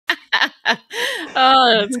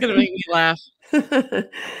Oh, it's gonna make me laugh.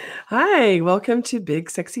 Hi, welcome to Big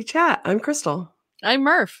Sexy Chat. I'm Crystal. I'm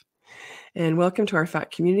Merf. And welcome to our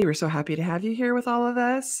fat community. We're so happy to have you here with all of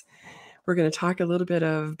us. We're going to talk a little bit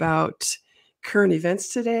about current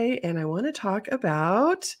events today, and I want to talk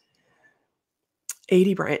about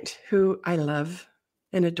Aidy Bryant, who I love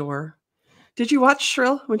and adore. Did you watch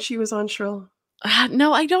Shrill when she was on Shrill?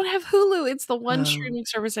 No, I don't have Hulu. It's the one streaming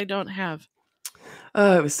service I don't have.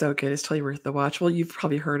 Oh, it was so good. It's totally worth the watch. Well, you've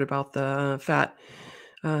probably heard about the fat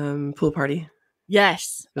pool party.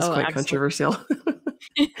 Yes. It was quite controversial.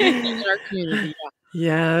 In our community,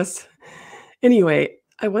 yeah. Yes. Anyway,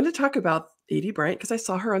 I wanted to talk about Aidy Bryant because I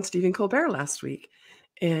saw her on Stephen Colbert last week.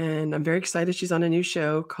 And I'm very excited. She's on a new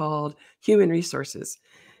show called Human Resources.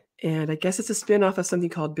 And I guess it's a spin-off of something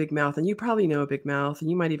called Big Mouth. And you probably know Big Mouth, and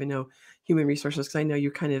you might even know Human Resources because I know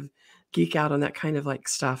you kind of geek out on that kind of like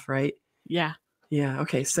stuff, right? Yeah. Yeah.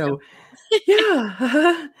 Okay. So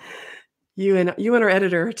yeah. You and our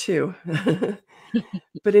editor too.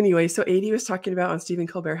 But anyway, so Aidy was talking about on Stephen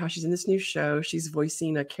Colbert how she's in this new show. She's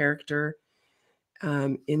voicing a character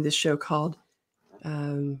in this show called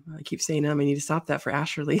I keep saying I need to stop that for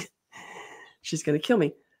Asherly. She's going to kill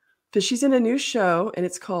me. But she's in a new show and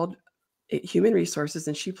it's called Human Resources,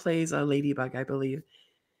 and she plays a ladybug, I believe.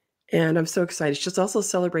 And I'm so excited. She's also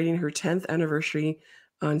celebrating her 10th anniversary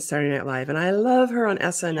on Saturday Night Live, and I love her on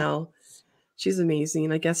SNL. Yes. She's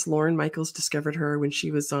amazing. I guess Lorne Michaels discovered her when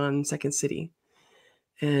she was on Second City.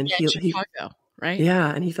 And Chicago, right?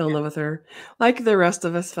 Yeah, and he fell in love with her. Like the rest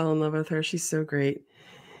of us fell in love with her. She's so great.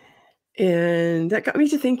 And that got me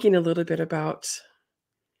to thinking a little bit about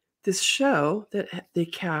this show that they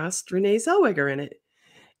cast Renee Zellweger in it.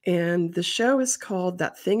 And the show is called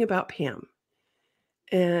That Thing About Pam.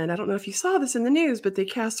 And I don't know if you saw this in the news, but they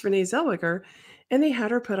cast Renee Zellweger and they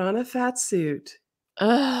had her put on a fat suit.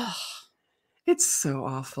 Ugh. It's so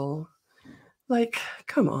awful. Like,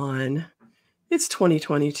 come on. It's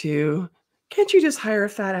 2022. Can't you just hire a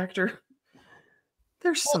fat actor?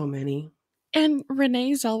 There's so many. And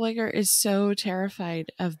Renee Zellweger is so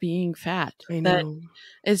terrified of being fat. I know.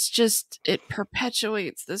 It's just, it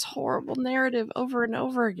perpetuates this horrible narrative over and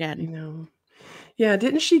over again. I know. Yeah,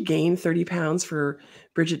 didn't she gain 30 pounds for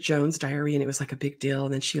Bridget Jones' Diary, and it was like a big deal,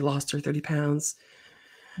 and then she lost her 30 pounds?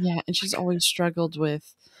 Yeah, and she's always struggled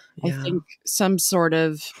with, I think, some sort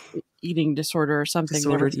of eating disorder or something.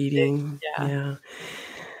 Disordered eating. Yeah.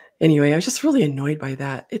 Anyway, I was just really annoyed by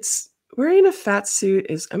that. It's wearing a fat suit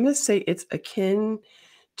is, I'm going to say it's akin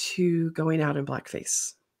to going out in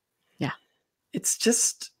blackface. Yeah. It's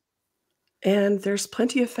just, and there's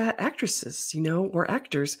plenty of fat actresses, or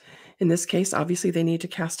actors. In this case, obviously they need to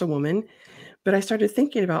cast a woman. But I started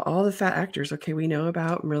thinking about all the fat actors. Okay, we know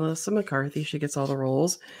about Melissa McCarthy. She gets all the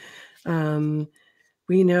roles.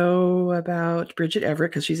 We know about Bridget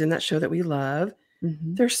Everett because she's in that show that we love.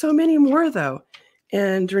 Mm-hmm. There's so many more, though.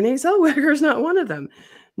 And Renee Zellweger is not one of them.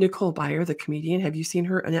 Nicole Byer, the comedian. Have you seen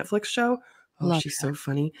her Netflix show? Oh, love she's her. So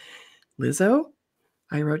funny. Lizzo.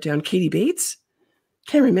 I wrote down Katie Bates.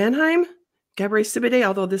 Cameron Manheim. Gabrielle Sibiday,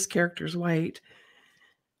 although this character's white.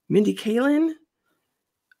 Mindy Kaling.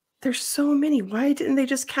 There's so many. Why didn't they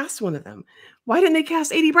just cast one of them? Why didn't they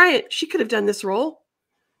cast Aidy Bryant? She could have done this role.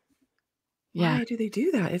 Yeah. Why do they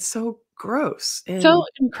do that? It's so gross. And so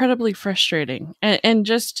incredibly frustrating. And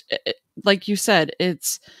just like you said,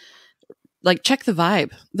 it's like, check the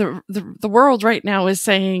vibe. The world right now is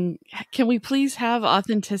saying, can we please have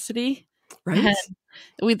authenticity? Right.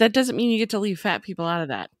 And that doesn't mean you get to leave fat people out of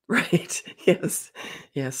that. Right. Yes.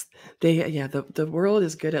 Yes. The world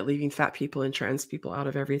is good at leaving fat people and trans people out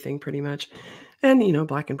of everything pretty much. And,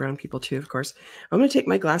 black and brown people too, of course. I'm going to take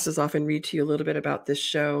my glasses off and read to you a little bit about this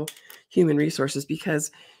show, Human Resources,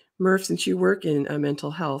 because Merf, since you work in mental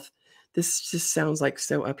health, this just sounds like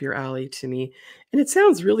so up your alley to me. And it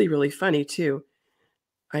sounds really, really funny too.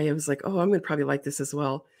 I was like, oh, I'm going to probably like this as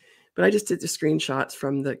well. But I just did the screenshots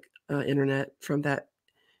from the internet, from that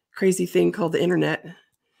crazy thing called the internet.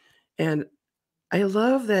 And I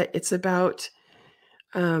love that it's about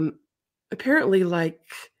apparently like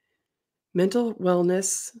mental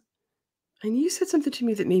wellness. And you said something to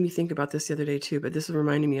me that made me think about this the other day too, but this is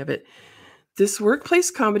reminding me of it. This workplace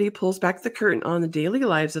comedy pulls back the curtain on the daily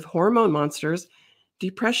lives of hormone monsters,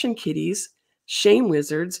 depression kitties, shame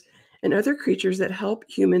wizards, and other creatures that help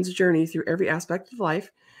humans journey through every aspect of life,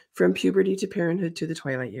 from puberty to parenthood to the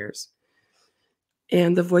twilight years.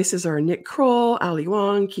 And the voices are Nick Kroll, Ali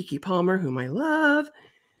Wong, Kiki Palmer, whom I love,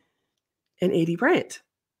 and Aidy Bryant.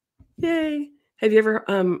 Yay. Have you ever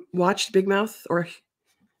watched Big Mouth? Or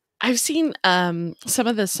I've seen some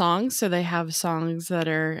of the songs. So they have songs that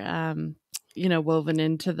are woven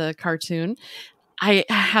into the cartoon. I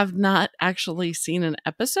have not actually seen an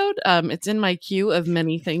episode. It's in my queue of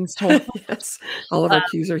many things to watch. Yes, all of our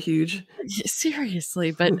cues are huge.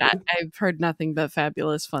 Seriously, but I've heard nothing but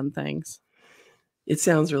fabulous fun things. It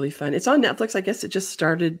sounds really fun. It's on Netflix. I guess it just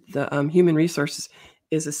started. The Human Resources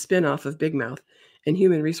is a spin-off of Big Mouth, and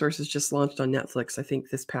Human Resources just launched on Netflix, I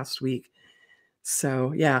think, this past week.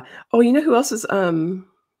 So yeah. Oh, you know who else is in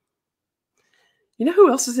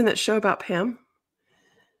that show about Pam?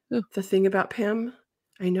 Ooh. The Thing About Pam?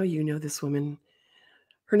 I know you know this woman.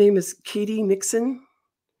 Her name is Katie Nixon,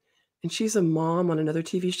 and she's a mom on another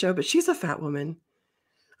TV show, but she's a fat woman.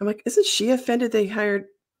 I'm like, isn't she offended they hired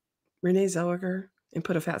Renee Zellweger and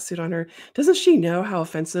put a fat suit on her? Doesn't she know how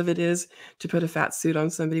offensive it is to put a fat suit on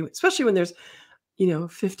somebody, especially when there's,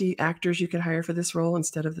 50 actors you could hire for this role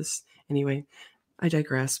instead of this? Anyway, I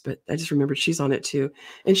digress, but I just remembered she's on it too.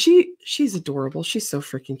 And she's adorable. She's so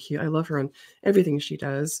freaking cute. I love her on everything she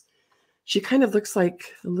does. She kind of looks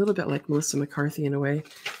like a little bit like Melissa McCarthy in a way.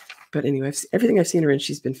 But anyway, everything I've seen her in,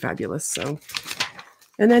 she's been fabulous. So,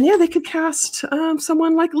 and then, yeah, they could cast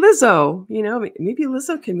someone like Lizzo. Maybe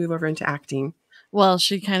Lizzo can move over into acting. Well,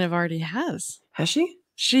 she kind of already has. Has she?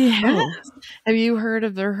 She has. Oh. Have you heard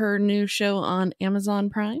of her new show on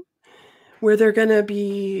Amazon Prime? Where they're going to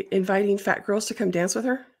be inviting fat girls to come dance with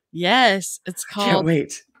her? Yes. It's called Can't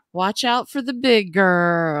wait. Watch Out for the Big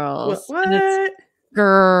Girls. What? And it's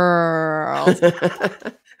girls.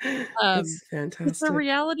 That's fantastic. It's a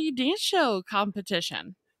reality dance show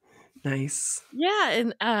competition. Nice.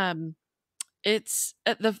 Yeah, and it's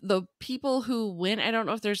the people who win. I don't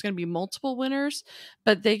know if there's going to be multiple winners,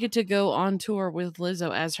 but they get to go on tour with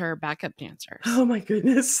Lizzo as her backup dancers. Oh my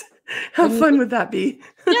goodness. How fun would that be?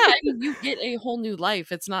 Yeah, I mean, you get a whole new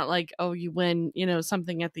life. It's not like, oh, you win,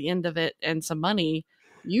 something at the end of it and some money.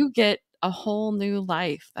 You get a whole new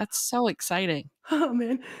life. That's so exciting. Oh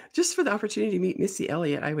man, just for the opportunity to meet Missy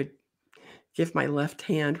Elliott, I would give my left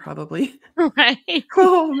hand probably. Right.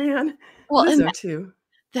 Oh man. Well, Lizzo and too.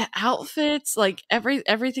 the outfits, like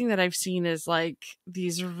everything that I've seen is like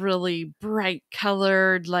these really bright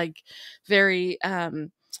colored, like very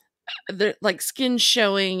they're like skin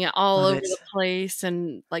showing all Love over it. the place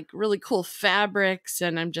and like really cool fabrics,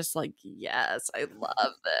 and I'm just like, yes, I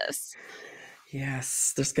love this.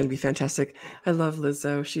 Yes, there's going to be fantastic. I love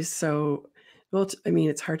Lizzo. She's so well. I mean,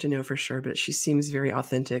 it's hard to know for sure, but she seems very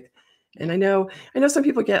authentic. And I know some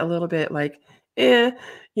people get a little bit like,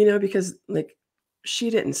 because like she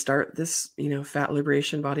didn't start this, fat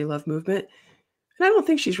liberation, body love movement. And I don't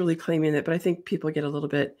think she's really claiming it, but I think people get a little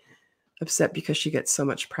bit upset because she gets so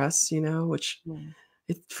much press, which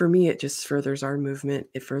for me, it just furthers our movement.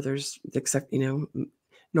 It furthers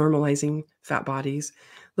normalizing fat bodies.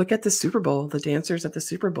 Look at the Super Bowl, the dancers at the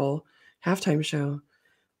Super Bowl halftime show.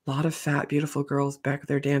 A lot of fat, beautiful girls back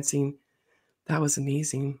there dancing. That was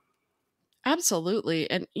amazing. Absolutely.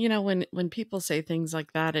 And when people say things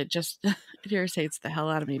like that, it just it irritates the hell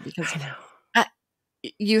out of me because I know.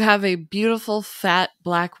 You have a beautiful fat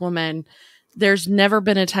black woman. There's never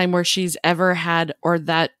been a time where she's ever had, or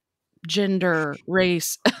that gender,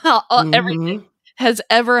 race, everything has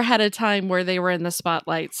ever had a time where they were in the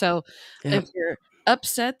spotlight. So if you're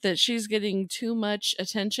upset that she's getting too much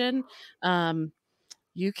attention,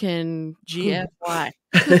 you can GFY.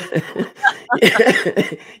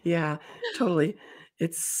 Yeah, totally.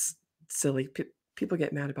 It's silly. People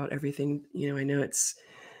get mad about everything. I know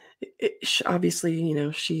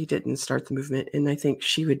obviously, she didn't start the movement, and I think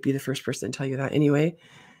she would be the first person to tell you that anyway.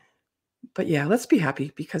 But yeah, let's be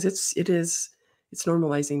happy because it's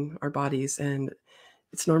normalizing our bodies, and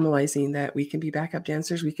it's normalizing that we can be backup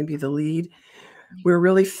dancers. We can be the lead. We're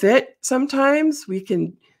really fit sometimes. We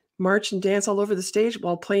can march and dance all over the stage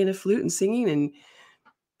while playing a flute and singing. And,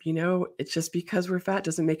 it's just because we're fat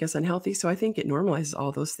doesn't make us unhealthy. So I think it normalizes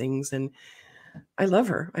all those things. And I love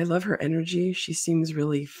her. I love her energy. She seems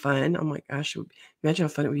really fun. Oh my gosh. Imagine how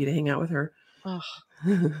fun it would be to hang out with her. Oh,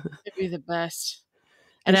 it'd be the best.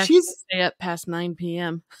 I'd And actually stay up past 9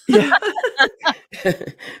 p.m. Yeah.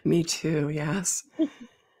 Me too. Yes.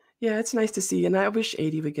 Yeah, it's nice to see. And I wish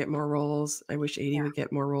 80 would get more roles. I wish 80 would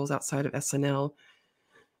get more roles outside of SNL.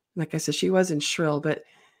 Like I said, she was in Shrill, but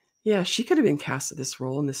yeah, she could have been cast in this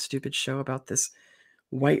role in this stupid show about this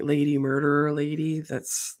white lady murderer lady.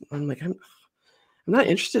 I'm like, I'm not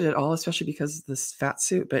interested at all, especially because of this fat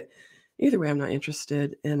suit. But either way, I'm not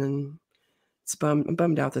interested. And then I'm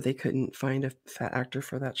bummed out that they couldn't find a fat actor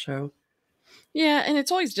for that show. Yeah, and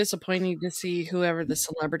it's always disappointing to see whoever the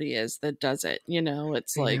celebrity is that does it.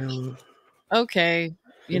 It's like, okay,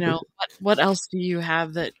 what else do you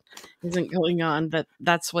have that isn't going on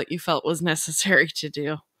that's what you felt was necessary to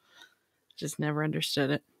do? Just never understood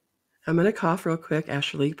it. I'm going to cough real quick.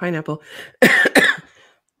 Ashley, pineapple.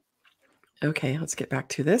 Okay, let's get back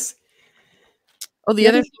to this. Oh, the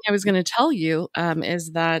other thing I was going to tell you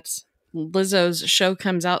is that Lizzo's show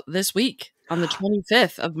comes out this week on the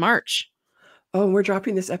 25th of March. Oh, we're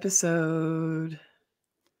dropping this episode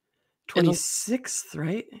 26th,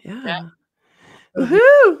 right? Yeah.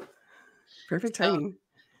 Woohoo! Perfect timing.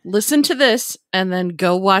 Listen to this and then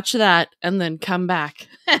go watch that and then come back.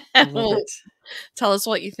 I love it. Tell us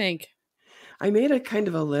what you think. I made a kind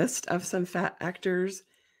of a list of some fat actors.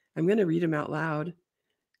 I'm going to read them out loud.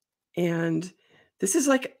 And this is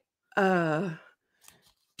like to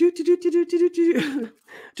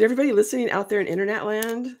everybody listening out there in internet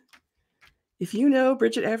land. If you know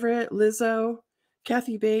Bridget Everett, Lizzo,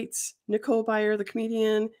 Kathy Bates, Nicole Byer, the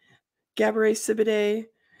comedian, Gabourey Sidibe,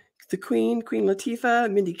 the Queen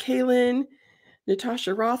Latifah, Mindy Kaling,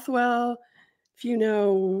 Natasha Rothwell, if you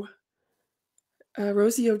know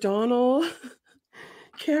Rosie O'Donnell,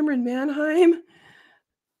 Cameron Manheim,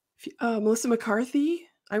 Melissa McCarthy,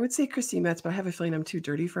 I would say Chrissy Metz, but I have a feeling I'm too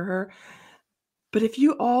dirty for her. But if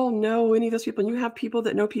you all know any of those people and you have people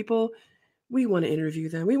that know people, we want to interview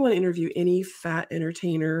them. We want to interview any fat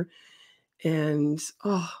entertainer. And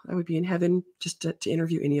I would be in heaven just to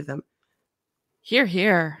interview any of them. Hear,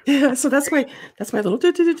 hear. Yeah, so that's my little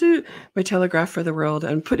my telegraph for the world.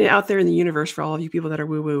 I'm putting it out there in the universe for all of you people that are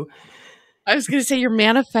woo-woo. I was going to say you're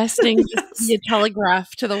manifesting the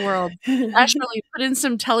telegraph to the world. Ashley, put in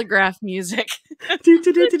some telegraph music.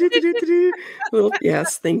 Well,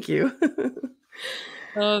 yes, thank you.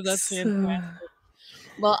 Oh, that's fantastic.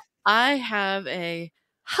 Well, I have a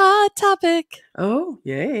hot topic. Oh,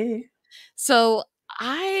 yay. So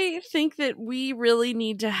I think that we really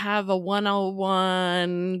need to have a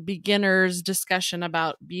 101 beginners discussion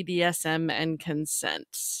about BDSM and consent.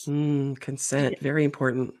 Consent, very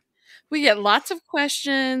important. We get lots of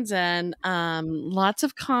questions and lots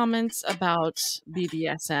of comments about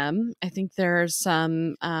BDSM. I think there's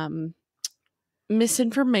some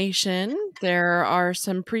misinformation. There are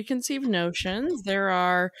some preconceived notions. There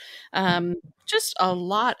are just a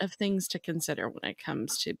lot of things to consider when it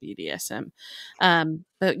comes to BDSM.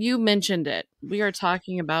 But you mentioned it. We are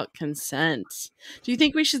talking about consent. Do you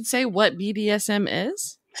think we should say what BDSM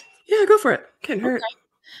is? Yeah, go for it. Can't hurt.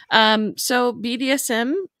 So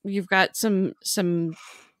BDSM, you've got some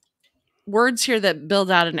words here that build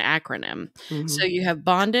out an acronym. So you have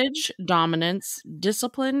bondage, dominance,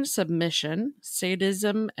 discipline, submission,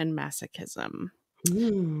 sadism, and masochism.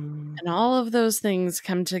 And all of those things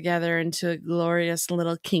come together into a glorious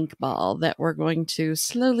little kink ball that we're going to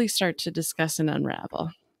slowly start to discuss and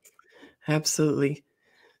unravel. Absolutely.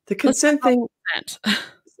 The consent thing.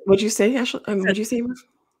 What'd you say, Ashley? What'd you say?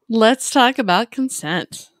 Let's talk about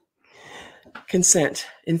consent. Consent,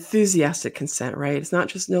 enthusiastic consent, right? It's not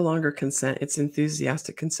just no longer consent, it's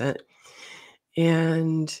enthusiastic consent.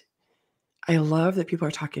 And I love that people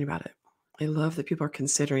are talking about it. I love that people are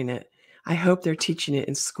considering it. I hope they're teaching it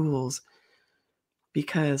in schools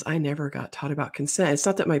because I never got taught about consent. It's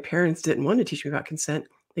not that my parents didn't want to teach me about consent.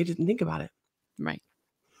 They didn't think about it. Right.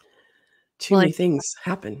 Too many things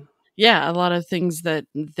happen. Yeah, a lot of things that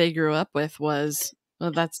they grew up with was,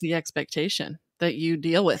 well, that's the expectation that you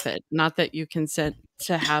deal with it, not that you consent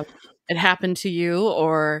to have it happen to you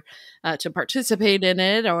or to participate in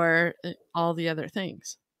it or all the other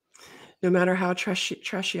things. No matter how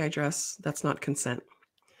trashy I dress, that's not consent.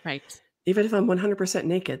 Right. Even if I'm 100%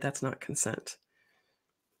 naked, that's not consent.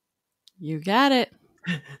 You got it.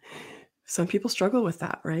 Some people struggle with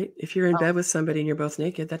that, right? If you're in bed with somebody and you're both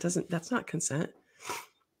naked, that's not consent.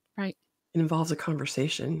 Right. It involves a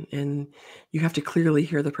conversation and you have to clearly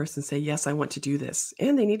hear the person say, yes, I want to do this.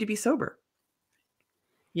 And they need to be sober.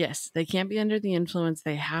 Yes, they can't be under the influence.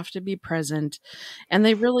 They have to be present. And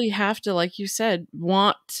they really have to, like you said,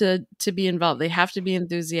 want to be involved. They have to be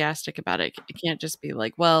enthusiastic about it. It can't just be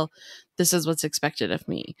like, well, this is what's expected of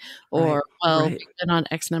me. Or, well, we've been on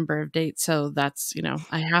X number of dates, so that's,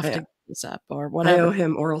 I have to give this up or whatever. I owe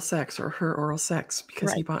him oral sex or her oral sex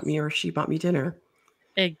because he bought me or she bought me dinner.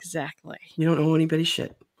 Exactly. You don't owe anybody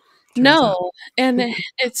shit. No. And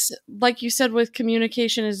it's like you said, with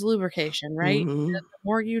communication is lubrication, right? The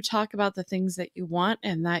more you talk about the things that you want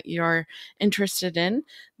and that you're interested in,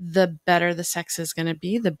 the better the sex is going to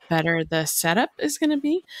be, the better the setup is going to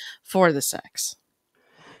be for the sex.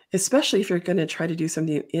 Especially if you're going to try to do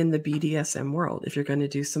something in the BDSM world, if you're going to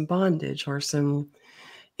do some bondage or some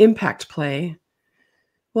impact play.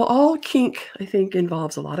 Well, all kink, I think,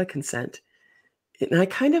 involves a lot of consent. And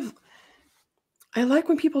I like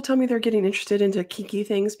when people tell me they're getting interested into kinky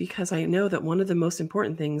things because I know that one of the most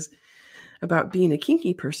important things about being a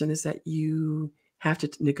kinky person is that you have to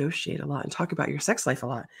negotiate a lot and talk about your sex life a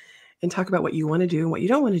lot and talk about what you want to do and what you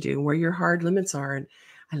don't want to do and where your hard limits are. And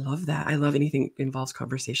I love that. I love anything that involves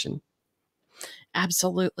conversation.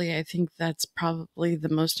 Absolutely. I think that's probably the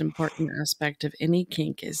most important aspect of any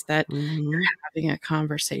kink is that Mm-hmm. you're having a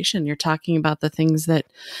conversation. You're talking about the things that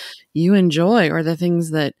you enjoy or the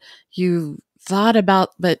things that you thought about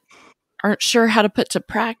but aren't sure how to put to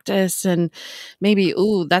practice, and maybe,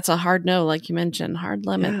 ooh, that's a hard no, like you mentioned, hard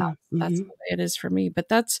limit. Yeah. That's Mm-hmm. the way it is for me. But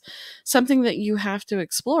that's something that you have to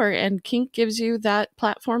explore, and kink gives you that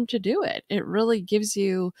platform to do it. It really gives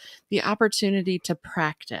you the opportunity to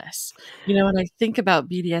practice. When I think about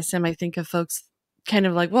BDSM, I think of folks kind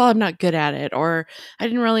of like, well, I'm not good at it, or I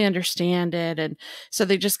didn't really understand it. And so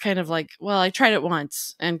they just kind of like, well, I tried it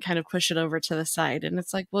once and kind of push it over to the side. And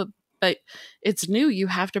it's like, well, but it's new. You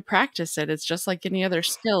have to practice it. It's just like any other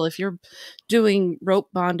skill. If you're doing rope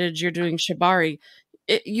bondage, you're doing shibari,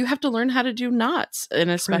 you have to learn how to do knots in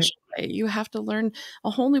a Right. special way. You have to learn a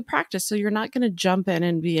whole new practice. So you're not going to jump in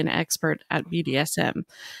and be an expert at BDSM.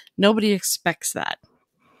 Nobody expects that.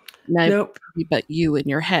 Now, Nope. but you in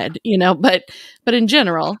your head, but in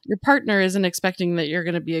general, your partner isn't expecting that you're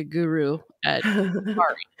going to be a guru at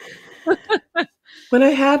shibari. When I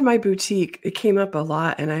had my boutique, it came up a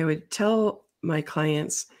lot, and I would tell my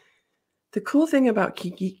clients the cool thing about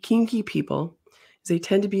kinky people is they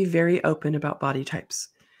tend to be very open about body types.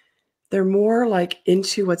 They're more like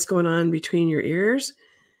into what's going on between your ears.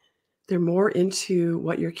 They're more into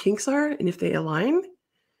what your kinks are and if they align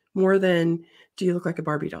more than do you look like a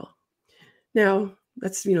Barbie doll. Now,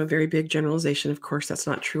 that's, a very big generalization. Of course, that's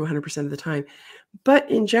not true 100% of the time. But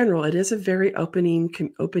in general, it is a very open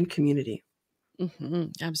community.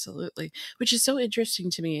 Absolutely. Which is so interesting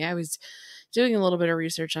to me. I was doing a little bit of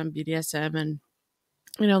research on BDSM and,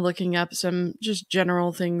 looking up some just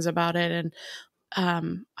general things about it. And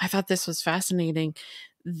I thought this was fascinating.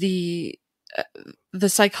 The uh, the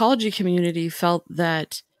psychology community felt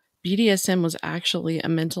that BDSM was actually a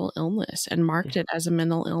mental illness and marked it as a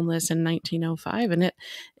mental illness in 1905, and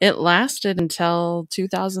it lasted until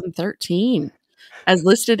 2013 as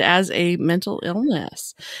listed as a mental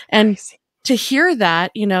illness. And Crazy. to hear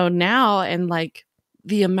that, now, and like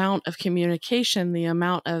the amount of communication, the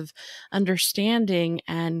amount of understanding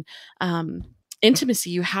and intimacy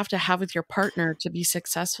you have to have with your partner to be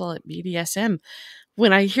successful at BDSM.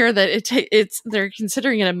 When I hear that it's they're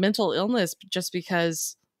considering it a mental illness just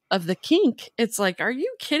because of the kink, it's like, are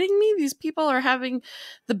you kidding me? These people are having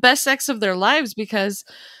the best sex of their lives because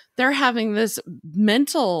they're having this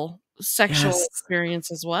mental sexual Yes,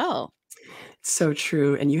 experience as well. so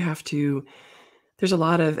true. And there's a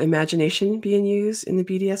lot of imagination being used in the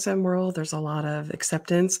BDSM world. There's a lot of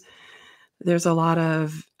acceptance. There's a lot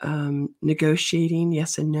of negotiating,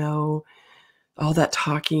 yes and no, all that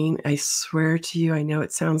talking. I swear to you, I know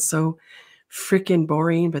it sounds so freaking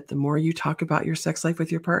boring, but the more you talk about your sex life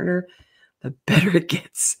with your partner, the better it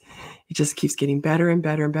gets. It just keeps getting better and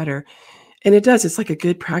better and better. And it does. It's like a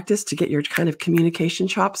good practice to get your kind of communication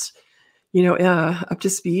chops, up to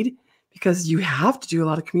speed because you have to do a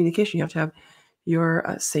lot of communication. You have to have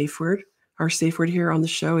your safe word. Our safe word here on the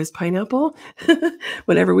show is pineapple.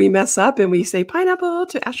 Whenever we mess up and we say pineapple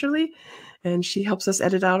to Ashley, and she helps us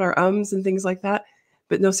edit out our ums and things like that.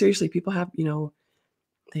 But no, seriously, people have,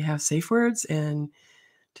 they have safe words and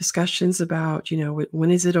discussions about, when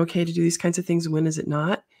is it okay to do these kinds of things? When is it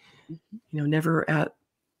not? Mhm.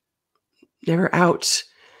 Never out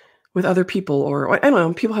with other people, or I don't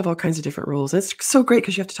know. People have all kinds of different rules. And it's so great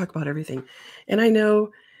because you have to talk about everything. And I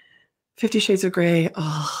know 50 Shades of Grey,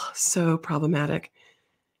 oh, so problematic.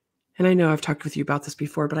 And I know I've talked with you about this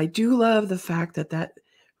before, but I do love the fact that that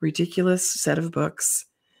ridiculous set of books,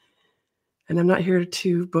 and I'm not here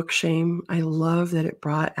to book shame. I love that it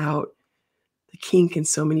brought out the kink in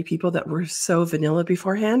so many people that were so vanilla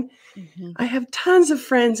beforehand. Mhm. I have tons of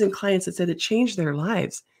friends and clients that said it changed their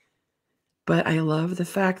lives. But I love the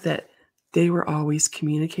fact that they were always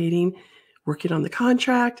communicating, working on the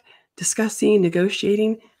contract, discussing,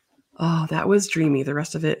 negotiating. Oh, that was dreamy. The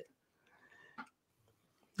rest of it,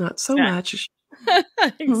 not so much.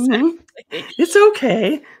 Mhm. Exactly. It's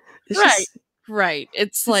okay. It's Right. just Right.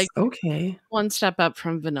 It's it's like okay. one step up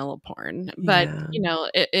from vanilla porn, but, Yeah.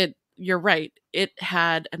 it you're right. It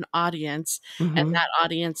had an audience, and Mhm. that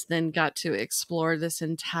audience then got to explore this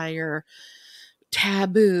entire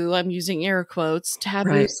taboo, I'm using air quotes, taboo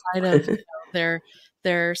Right. side of,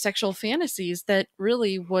 their sexual fantasies that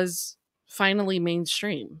really was finally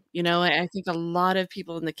mainstream. I think a lot of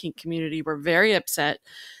people in the kink community were very upset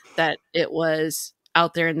that it was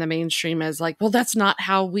out there in the mainstream as like, well, that's not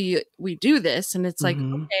how we do this. And it's like,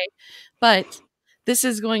 Mhm. okay, But this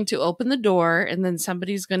is going to open the door, and then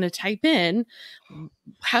somebody's going to type in,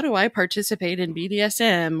 how do I participate in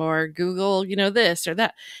BDSM, or Google, this or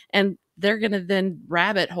that. And they're going to then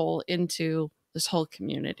rabbit hole into this whole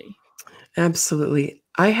community. Absolutely.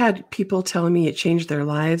 I had people telling me it changed their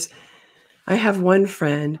lives. I have one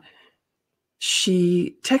friend,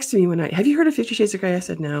 she texted me one night, have you heard of 50 Shades of Grey? I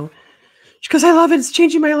said, no. She goes, I love it. It's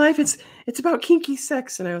changing my life. It's about kinky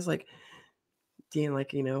sex. And I was like, being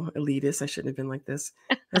like, elitist. I shouldn't have been like this.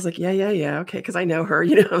 I was like, yeah. Okay. Because I know her,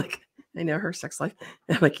 like I know her sex life.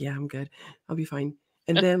 And I'm like, yeah, I'm good. I'll be fine.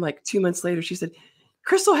 And then like 2 months later, she said,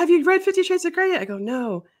 Crystal, have you read 50 Shades of Grey? I go,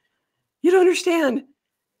 no, you don't understand.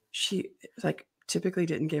 She like typically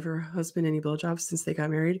didn't give her husband any blowjobs since they got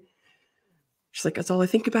married. She's like, that's all I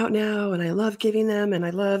think about now. And I love giving them. And I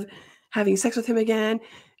love having sex with him again.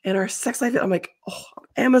 And our sex life, I'm like, oh,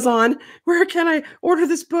 Amazon, where can I order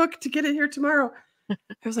this book to get it here tomorrow? I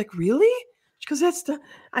was like, really? She goes,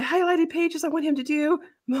 I highlighted pages I want him to do.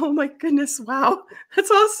 Oh my goodness. Wow. That's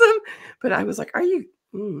awesome. But I was like, are you?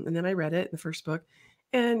 And then I read it, the first book.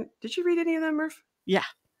 And did you read any of them, Merf? Yeah.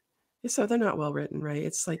 So they're not well written, right?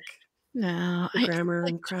 It's like no grammar like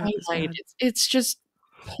and crap. It's just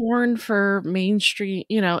porn for mainstream,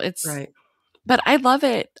 it's right. But I love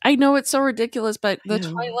it. I know it's so ridiculous, but the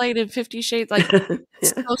Twilight and 50 Shades, like,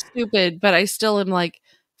 it's so stupid, but I still am, like,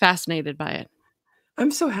 fascinated by it.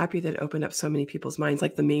 I'm so happy that it opened up so many people's minds,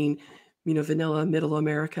 like the main, vanilla middle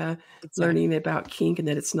America, learning about kink and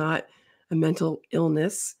that it's not a mental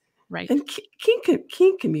illness. Right. And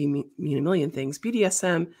kink can mean a million things.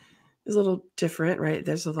 BDSM is a little different, right?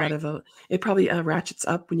 There's a lot of it probably ratchets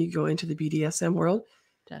up when you go into the BDSM world.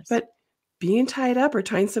 But being tied up or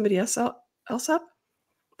tying somebody else up,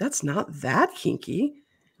 that's not that kinky.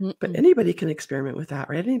 But anybody can experiment with that,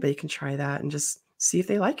 right? Anybody can try that and just see if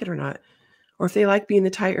they like it or not, or if they like being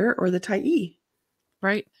the tyer or the tyee.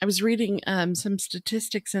 Right. I was reading some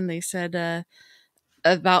statistics, and they said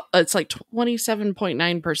about it's like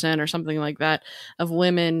 27.9% or something like that of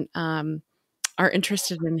women are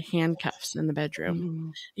interested in handcuffs in the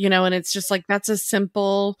bedroom. And it's just like, that's a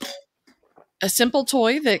simple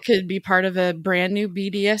toy that could be part of a brand new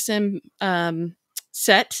BDSM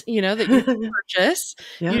set, that you can purchase.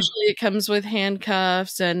 Yeah. Usually it comes with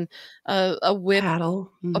handcuffs and a whip,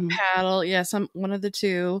 paddle, a paddle. Yeah, one of the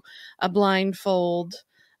two, a blindfold,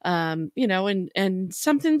 and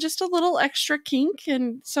something, just a little extra kink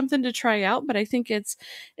and something to try out. But I think it's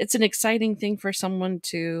an exciting thing for someone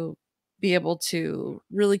to be able to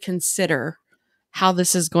really consider how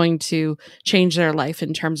this is going to change their life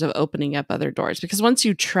in terms of opening up other doors. Because once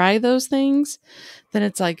you try those things, then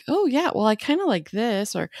it's like, oh yeah, well, I kind of like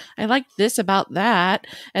this, or I like this about that.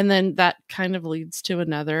 And then that kind of leads to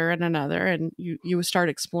another and another, and you start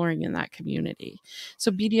exploring in that community.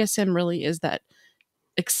 So BDSM really is that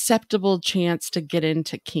acceptable chance to get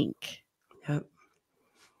into kink. Yep.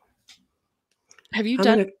 Have you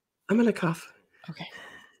done? I'm gonna cough. Okay.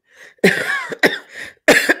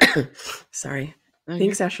 Sorry.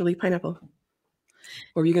 Thanks, Ashley. Pineapple.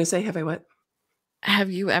 What were you going to say? Have I what? Have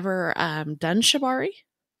you ever done shibari?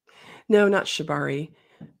 No, not shibari.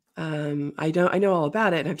 I know all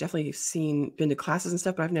about it, and I've definitely been to classes and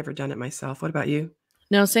stuff, but I've never done it myself. What about you?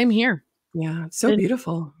 No, same here. Yeah, it's so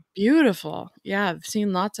beautiful. Beautiful. Yeah, I've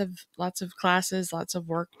seen lots of classes, lots of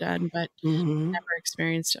work done, but never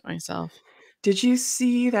experienced it myself. Did you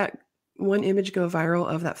see that one image go viral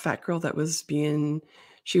of that fat girl that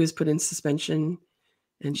she was put in suspension,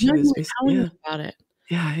 and she was basically about it.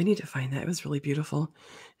 Yeah, I need to find that. It was really beautiful.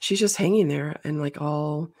 She's just hanging there, and like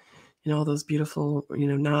all those beautiful,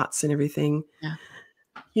 knots and everything. Yeah.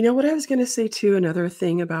 You know what I was going to say too? Another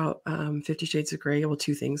thing about 50 Shades of Grey. Well,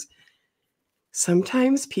 two things.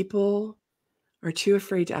 Sometimes people are too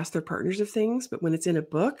afraid to ask their partners of things, but when it's in a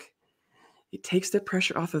book, it takes the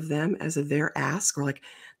pressure off of them as if they're asked, or like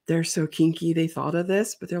they're so kinky they thought of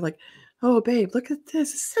this, but they're like, oh, babe, look at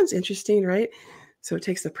this. This sounds interesting, right? So it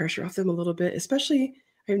takes the pressure off them a little bit, especially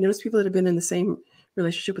I've noticed people that have been in the same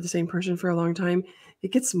relationship with the same person for a long time.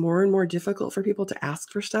 It gets more and more difficult for people to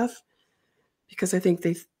ask for stuff because I think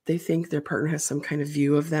they think their partner has some kind of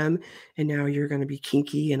view of them, and now you're going to be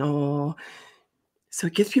kinky and all. So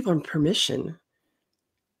it gives people permission,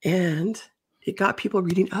 and it got people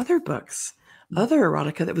reading other books, other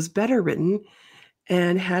erotica that was better written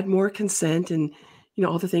and had more consent and,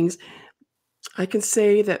 all the things. I can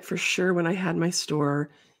say that for sure when I had my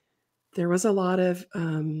store, there was a lot of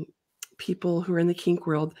people who are in the kink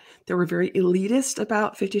world that were very elitist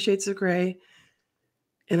about 50 Shades of Grey.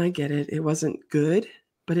 And I get it. It wasn't good,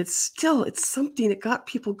 but it's something that got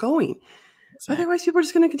people going. Exactly. Otherwise, people are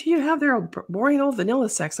just going to continue to have their boring old vanilla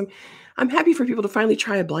sex. I'm happy for people to finally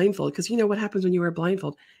try a blindfold, because you know what happens when you wear a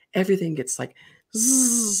blindfold? Everything gets like,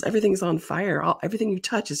 everything's on fire. Everything you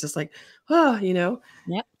touch is just like, oh,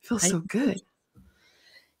 Yep. feels so good.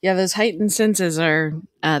 Yeah, those heightened senses are,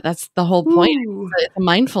 that's the whole point. Ooh, It's a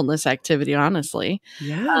mindfulness activity, honestly.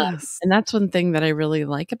 yes. And that's one thing that I really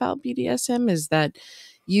like about BDSM is that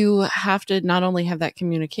you have to not only have that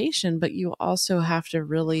communication, but you also have to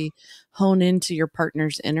really hone into your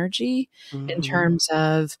partner's energy in Mm-hmm. terms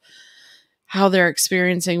of how they're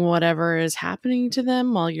experiencing whatever is happening to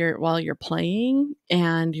them while you're playing,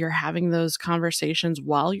 and you're having those conversations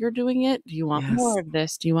while you're doing it. Do you want Yes. more of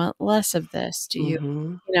this? Do you want less of this? Do you,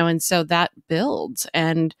 Mm-hmm. and so that builds.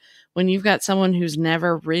 And when you've got someone who's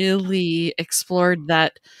never really explored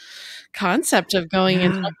that concept of going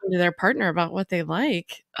and Yeah. talking to their partner about what they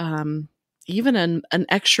like, even an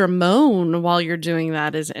extra moan while you're doing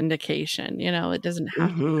that is indication. It doesn't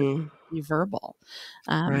have to Mm-hmm. be verbal.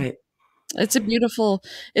 Um, Right. it's a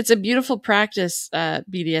beautiful practice,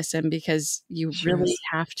 BDSM, because Sure is.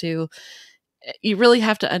 you really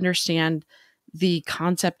have to understand the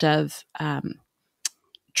concept of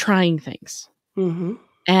trying things Mm-hmm.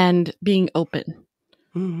 and being open.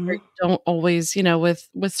 Mm-hmm. You don't always,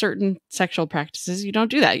 with certain sexual practices, you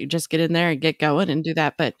don't do that. You just get in there and get going and do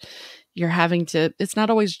that. But you're having to. It's not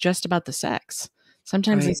always just about the sex.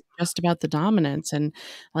 Sometimes Right. it's just about the dominance, and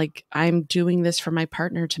like, I'm doing this for my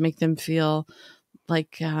partner to make them feel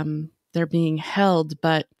like, they're being held,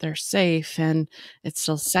 but they're safe and it's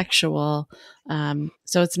still sexual.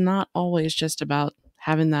 So it's not always just about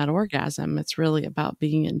having that orgasm. It's really about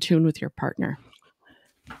being in tune with your partner.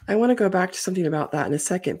 I want to go back to something about that in a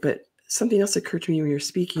second, but something else occurred to me when you were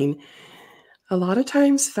speaking. A lot of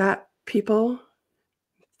times, fat people,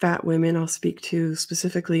 fat women, I'll speak to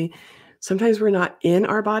specifically, sometimes we're not in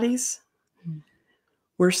our bodies. Mm.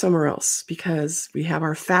 We're somewhere else because we have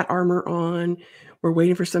our fat armor on. We're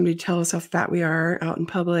waiting for somebody to tell us how fat we are out in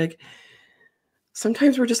public.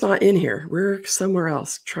 Sometimes we're just not in here. We're somewhere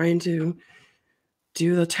else trying to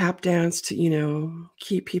do the tap dance to,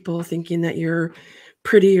 keep people thinking that you're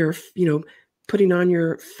pretty, or, putting on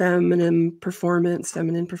your feminine performance.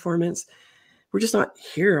 We're just not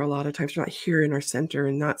here a lot of times. We're not here in our center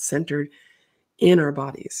and not centered in our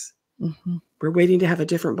bodies. Mhm. We're waiting to have a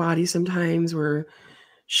different body sometimes. We're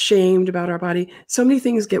shamed about our body. So many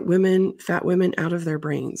things get fat women, out of their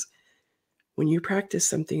brains. When you practice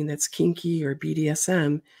something that's kinky or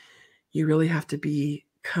BDSM, you really have to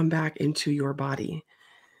come back into your body.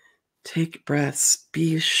 Take breaths,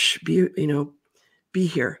 be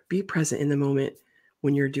here, be present in the moment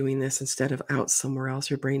when you're doing this instead of out somewhere else.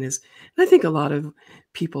 Your brain is, and I think a lot of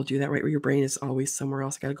people do that, right? Where your brain is always somewhere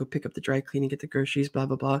else. I got to go pick up the dry cleaning, get the groceries, blah,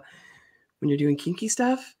 blah, blah. When you're doing kinky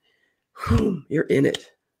stuff, you're in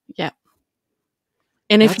it. Yeah.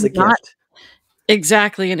 And if That's you're a not, gift.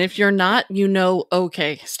 exactly. And if you're not,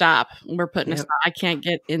 okay, stop. We're putting a Yep. stop. I can't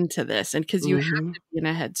get into this. And because you have Mm-hmm. to be in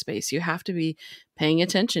a headspace, you have to be paying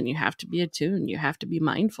attention, you have to be attuned, you have to be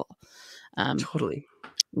mindful. Um, Totally.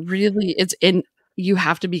 Really, you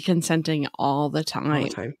have to be consenting all the All the time.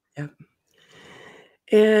 time. Yep.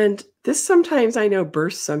 And this sometimes, I know,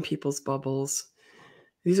 bursts some people's bubbles.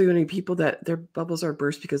 These are going to be people that their bubbles are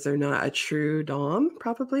burst because they're not a true dom,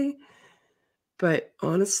 probably. But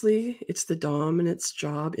honestly, it's the dominant's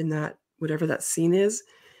job in that, whatever that scene is,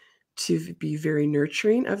 to be very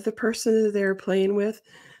nurturing of the person that they're playing with,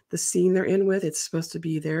 the scene they're in with. It's supposed to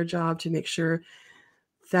be their job to make sure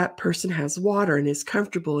that person has water and is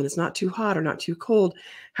comfortable and is not too hot or not too cold,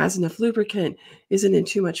 has enough lubricant, isn't in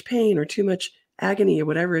too much pain or too much agony or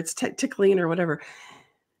whatever, it's tickling or whatever.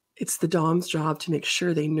 It's the dom's job to make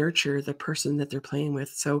sure they nurture the person that they're playing with.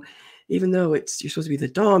 So even though you're supposed to be the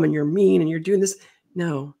dom and you're mean and you're doing this,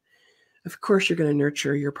 no, of course you're going to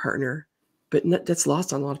nurture your partner. But that's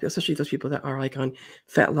lost on a lot of people, especially those people that are like on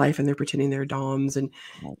Fat Life and they're pretending they're doms, and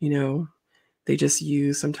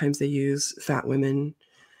sometimes they use fat women.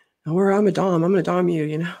 Or I'm a dom, I'm going to dom you,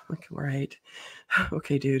 like, all right.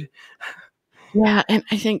 Okay, dude. Yeah, and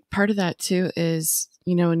I think part of that too is,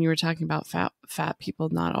 when you were talking about fat people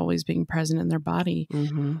not always being present in their body,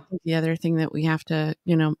 Mm-hmm. the other thing that we have to,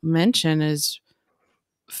 mention is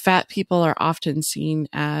fat people are often seen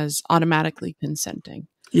as automatically consenting.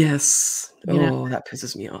 Yes. You know, Oh, that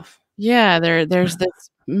pisses me off. yeah, there's this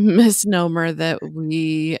misnomer that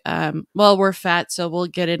we're fat, so we'll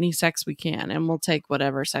get any sex we can, and we'll take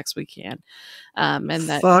whatever sex we can, and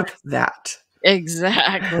that Fuck that.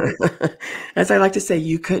 exactly. As I like to say,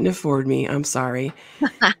 you couldn't afford me. I'm sorry.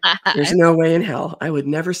 There's no way in hell. I would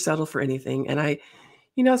never settle for anything. And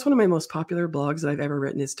You know, it's one of my most popular blogs that I've ever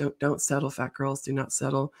written is don't settle, fat girls, do not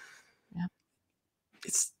settle. Yeah.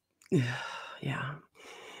 It's yeah.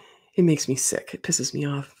 It makes me sick. It pisses me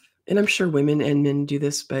off. And I'm sure women and men do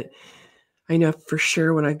this, but I know for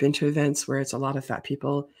sure when I've been to events where it's a lot of fat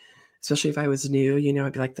people, especially if I was new, you know,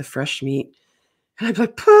 I'd be like the fresh meat. And I'd be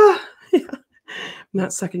like, yeah, I'm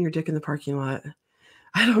not sucking your dick in the parking lot.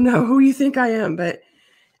 I don't know who you think I am,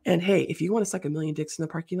 and hey, if you want to suck a million dicks in the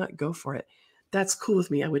parking lot, go for it. That's cool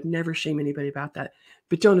with me. I would never shame anybody about that.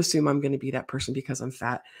 But don't assume I'm going to be that person because I'm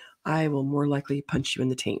fat. I will more likely punch you in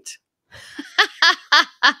the taint.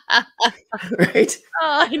 Right?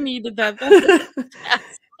 Oh, I needed that.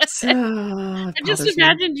 So it I just bothers me.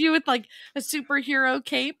 imagined you with like a superhero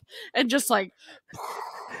cape and just like,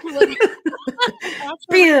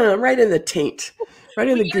 Bam! Right in the taint. Right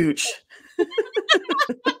in the gooch.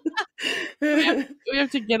 we have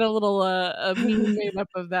to get a little a meme made up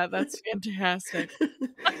of that. That's fantastic.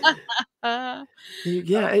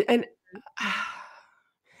 Yeah, and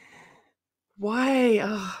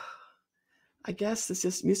why? I guess this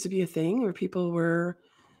just used to be a thing where people were,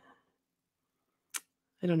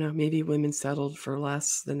 I don't know, maybe women settled for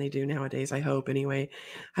less than they do nowadays. I hope anyway.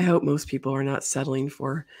 I hope most people are not settling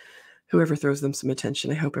for whoever throws them some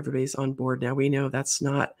attention. I hope everybody's on board now. We know that's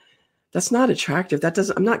not attractive.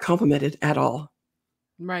 I'm not complimented at all.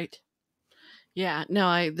 Right. Yeah.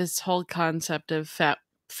 No, this whole concept of fat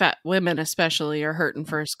women especially are hurting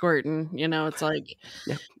for a squirting. You know, it's like,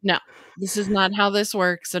 no, this is not how this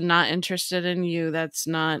works. I'm not interested in you. That's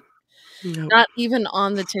not even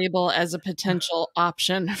on the table as a potential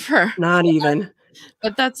option for not even.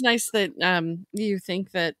 But that's nice that you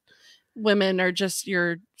think that women are just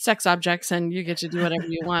your sex objects and you get to do whatever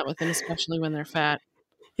you want with them, especially when they're fat.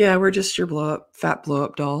 Yeah, we're just your fat blow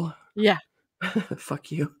up doll. Yeah.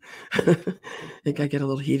 Fuck you. I think I get a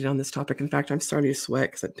little heated on this topic. In fact, I'm starting to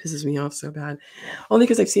sweat because it pisses me off so bad. Only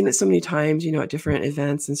because I've seen it so many times, you know, at different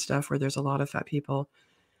events and stuff where there's a lot of fat people.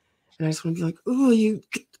 And I just want to be like, oh, you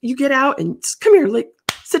get out and come here, like,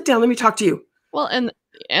 sit down. Let me talk to you. Well,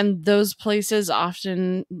 and those places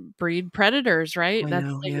often breed predators, right? I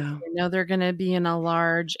know, They yeah. know they're going to be in a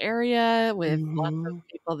large area with lots of Mm-hmm.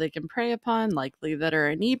 people they can prey upon, likely that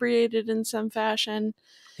are inebriated in some fashion.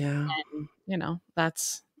 Yeah. And, you know,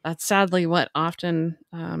 that's sadly what often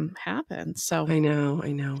happens. So I know.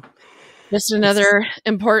 just another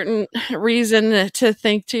important reason to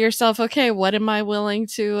think to yourself, okay, what am I willing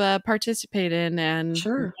to participate in? And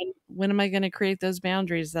Sure. when am I going to create those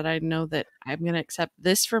boundaries that I know that I'm going to accept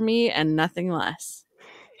this for me and nothing less?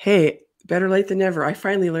 Hey, better late than never. I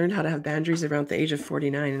finally learned how to have boundaries around the age of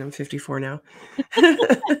 49 and I'm 54 now.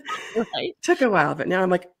 Right? Took a while, but now I'm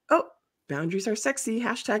like, oh, boundaries are sexy.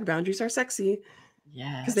 # boundaries are sexy.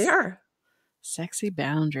 Because they Yes. are. Sexy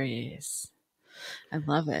boundaries. I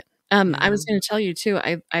love it. Yeah. I was going to tell you too.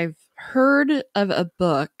 I've heard of a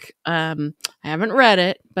book. I haven't read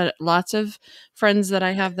it, but lots of friends that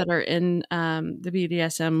I have that are in the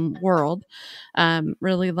BDSM world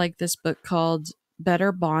really like this book called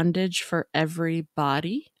 "Better Bondage for Every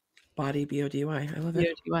Body." Body, BODY. I love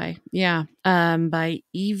it. BODY. Yeah, by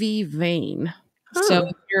Evie Vane. So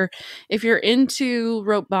Huh. if you're into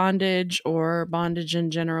rope bondage or bondage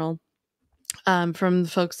in general, from the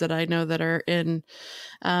folks that I know that are in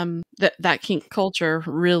that kink culture,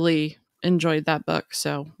 really enjoyed that book.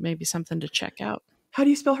 So maybe something to check out. How do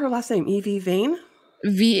you spell her last name? Evie Vane?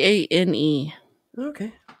 Vane.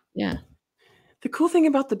 Okay. Yeah. The cool thing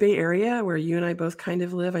about the Bay Area, where you and I both kind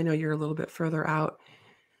of live, I know you're a little bit further out,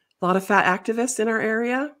 a lot of fat activists in our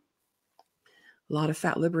area, a lot of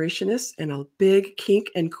fat liberationists, and a big kink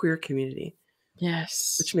and queer community.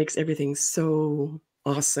 Yes. Which makes everything so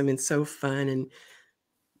awesome and so fun and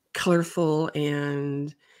colorful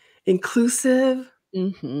and inclusive.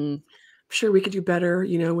 Mm-hmm. I'm sure we could do better,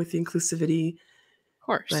 you know, with the inclusivity. Of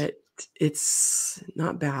course. But it's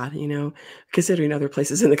not bad, you know, considering other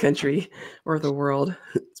places in the country or the world.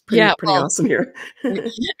 It's pretty awesome here.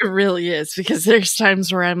 It really is, because there's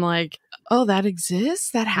times where I'm like, oh, that exists?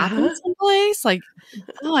 That happens someplace? Like,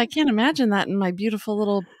 oh, I can't imagine that in my beautiful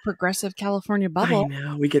little progressive California bubble. I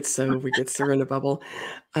know. We get so in a bubble.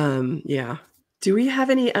 Yeah. Do we have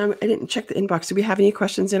any, I didn't check the inbox. Do we have any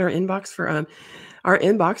questions in our inbox for, our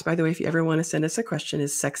inbox, by the way, if you ever want to send us a question,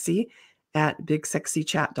 is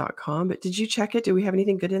sexy@BigSexyChat.com. But did you check it? Do we have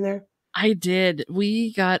anything good in there? I did.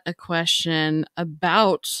 We got a question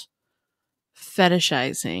about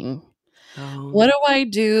fetishizing. What do I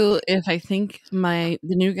do if I think the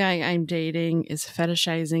new guy I'm dating is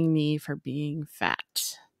fetishizing me for being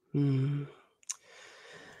fat?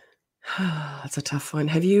 That's a tough one.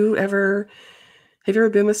 Have you ever Have you ever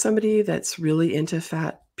been with somebody that's really into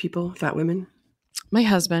fat people, fat women? My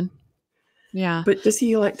husband. Yeah. But does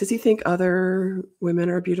he think other women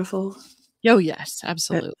are beautiful? Oh, yes,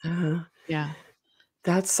 absolutely. Uh, Yeah.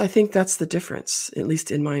 I think that's the difference, at least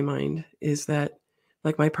in my mind, is that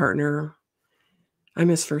like my partner, I'm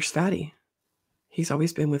his first fatty. He's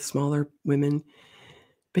always been with smaller women,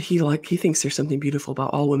 but he thinks there's something beautiful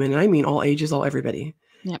about all women. And I mean all ages, all everybody.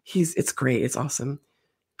 Yep. It's great. It's awesome.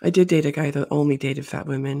 I did date a guy that only dated fat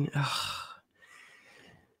women. Ugh.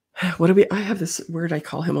 I have this word I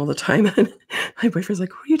call him all the time. And my boyfriend's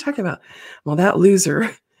like, what are you talking about? Well, that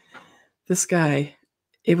loser, this guy,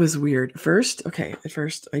 it was weird. At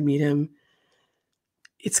first I meet him.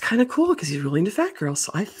 It's kind of cool because he's really into fat girls.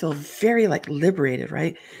 So I feel very like liberated,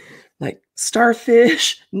 right? Like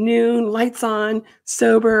starfish, noon, lights on,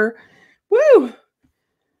 sober. Woo!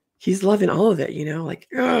 He's loving all of it, like,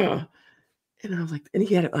 ugh. And I was like, and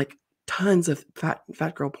he had like tons of fat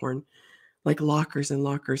girl porn, like lockers and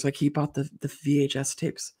lockers. Like he bought the VHS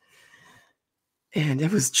tapes. And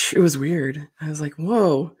it was weird. I was like,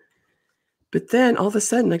 whoa. But then all of a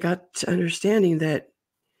sudden I got to understanding that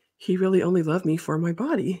he really only loved me for my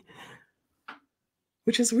body,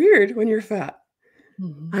 which is weird when you're fat.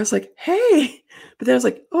 Mm-hmm. I was like, hey. But then I was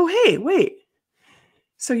like, oh, hey, wait.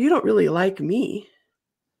 So you don't really like me.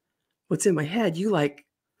 What's in my head, you like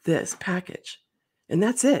this package. And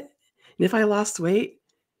that's it. And if I lost weight,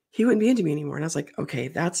 he wouldn't be into me anymore. And I was like, okay,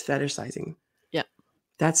 that's fetishizing. Yep.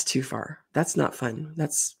 That's too far. That's not fun.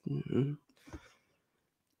 That's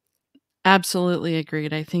Absolutely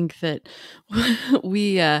agreed. I think that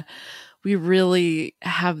we really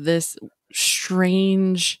have this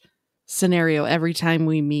strange scenario every time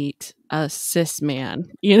we meet a cis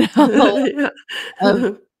man, yeah.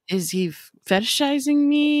 of, is he fetishizing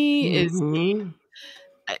me? Mhm.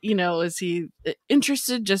 Is he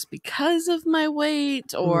interested just because of my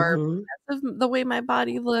weight or Mhm. because of the way my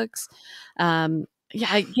body looks? Yeah,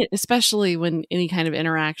 I get, especially when any kind of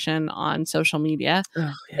interaction on social media,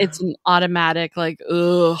 Oh, yeah. it's an automatic like,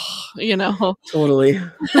 ugh, Totally.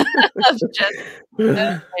 of just,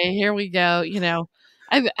 okay, here we go.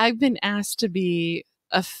 I've been asked to be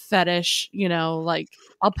a fetish, like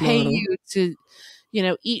I'll pay Model. you to,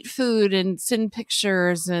 eat food and send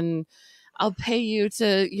pictures, and I'll pay you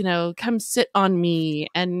to, come sit on me.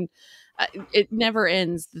 And it never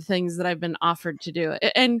ends, the things that I've been offered to do.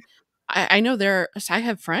 And I know I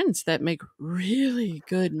have friends that make really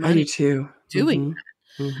good I do money too. doing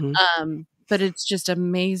Mhm. Mhm. but it's just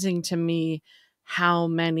amazing to me how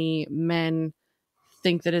many men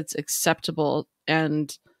think that it's acceptable.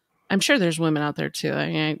 And I'm sure there's women out there too.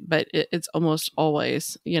 But it's almost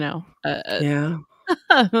always, Yeah.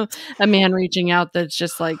 a man reaching out that's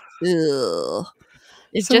just like, ugh.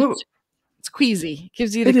 It So what just, it's queasy. It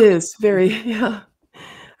gives you the it is very yeah.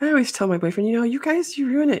 I always tell my boyfriend, you guys, you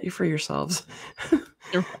ruin it for yourselves.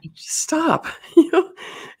 Just stop.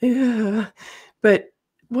 Yeah. But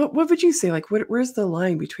what would you say? Like, where's the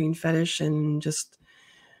line between fetish and just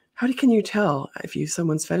can you tell if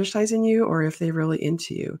someone's fetishizing you or if they're really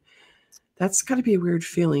into you? That's got to be a weird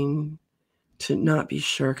feeling to not be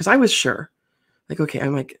sure. Because I was sure. Like, okay,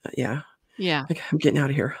 I'm like, yeah, Yeah. like I'm getting out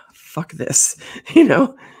of here. Fuck this. you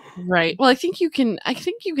know. Right. Well, I think you can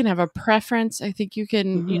have a preference. I think you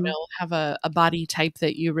can, Mm-hmm. have a body type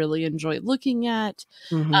that you really enjoy looking at.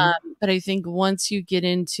 Mm-hmm. But I think once you get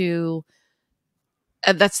into,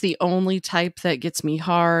 that's the only type that gets me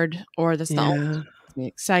hard, or that's the only type Yeah. that gets me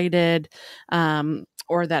excited,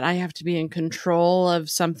 or that I have to be in control of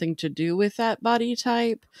something to do with that body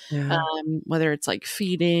type, Yeah. whether it's like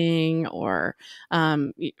feeding or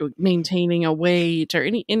maintaining a weight, or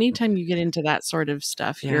anytime you get into that sort of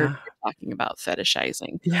stuff, you're Yeah. talking about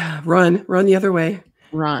fetishizing. Yeah. Run the other way.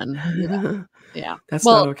 Run. Yeah. Yeah. That's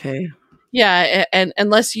not Well, okay. yeah, and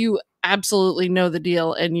unless you absolutely know the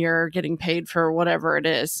deal and you're getting paid for whatever it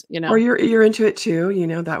is, Or you're into it too,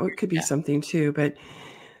 could be Yeah. something too. But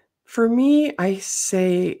for me, I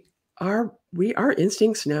say our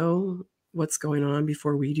instincts know what's going on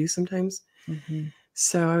before we do sometimes. Mhm.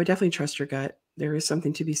 So I would definitely trust your gut. There is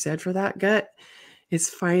something to be said for that gut. It's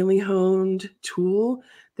finely honed tool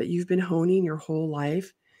that you've been honing your whole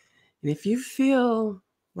life. And if you feel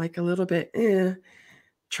like a little bit,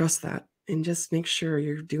 trust that and just make sure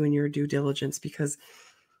you're doing your due diligence because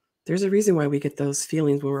there's a reason why we get those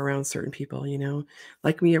feelings when we're around certain people,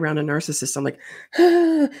 like me around a narcissist. I'm like,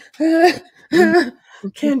 ah, ah, Mhm. ah,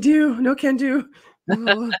 can do, no can do.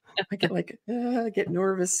 Oh, I get like, get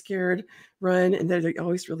nervous, scared, run. And they're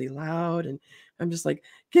always really loud. And I'm just like,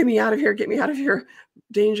 get me out of here,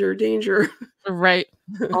 danger, danger. Right.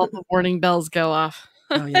 All the warning bells go off.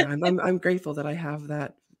 Oh yeah, I'm grateful that I have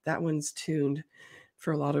that. That one's tuned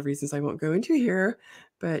for a lot of reasons I won't go into here.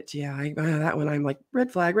 But yeah, that one I'm like,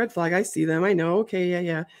 red flag, red flag. I see them. I know. Okay, yeah,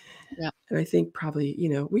 yeah. Yeah. And I think probably,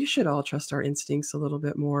 we should all trust our instincts a little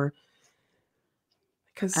bit more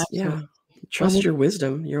because, Absolutely. yeah, Well, trust your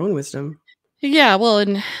wisdom, your own wisdom. yeah, well,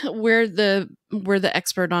 and we're the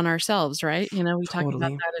expert on ourselves, right? We talk about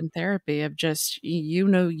Totally. that in therapy of just you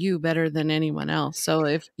know you better than anyone else. So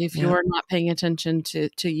if Yeah. you're not paying attention to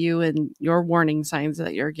you and your warning signs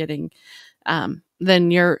that you're getting,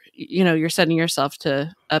 then you're setting yourself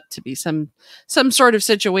up to be some sort of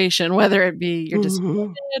situation, whether it be you're Hmm.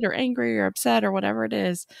 disappointed or angry or upset or whatever it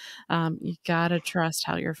is. You gotta trust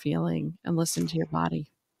how you're feeling and listen to your body.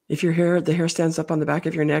 If the hair stands up on the back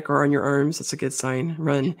of your neck or on your arms, that's a good sign.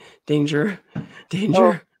 Run, danger, Oh,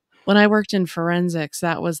 danger. when I worked in forensics,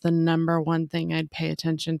 that was the number one thing I'd pay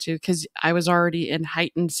attention to because I was already in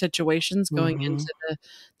heightened situations going Hmm. into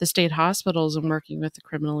the state hospitals and working with the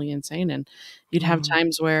criminally insane. And you'd have Hmm.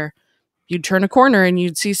 times where you'd turn a corner and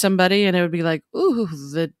you'd see somebody and it would be like, ooh,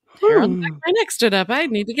 the hair on the back Hmm. of my neck stood up. I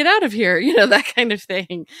need to get out of here. That kind of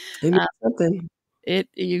thing. It means Uh, something.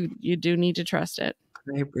 you do need to trust it.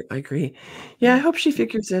 I agree. Yeah, I hope she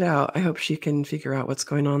figures it out. I hope she can figure out what's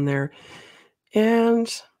going on there.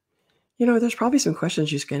 And, there's probably some questions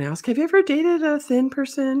she's going to ask. Have you ever dated a thin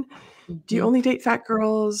person? Do you Mhm. only date fat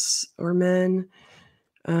girls or men?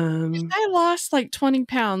 If Um, I lost like 20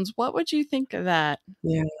 pounds, what would you think of that?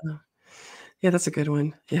 yeah. Yeah, that's a good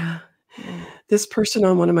one. Yeah. Yeah. This person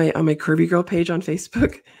on my Curvy Girl page on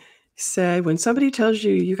Facebook said, when somebody tells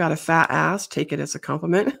you you got a fat ass, take it as a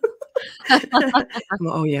compliment.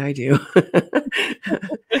 Oh yeah, I do.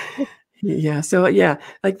 Yeah. So yeah,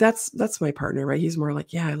 like that's my partner, right? He's more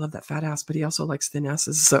like, yeah, I love that fat ass, but he also likes thin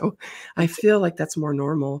asses. So I feel like that's more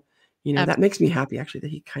normal. That makes me happy actually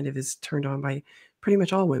that he kind of is turned on by pretty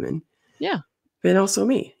much all women, Yeah. but also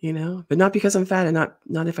me, but not because I'm fat and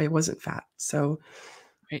not if I wasn't fat. So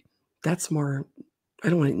Right. that's more, I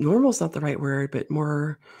don't want normal's not the right word, but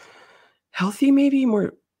more healthy, maybe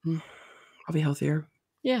more, probably healthier.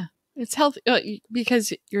 Yeah. It's healthy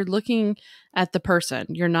because you're looking at the person.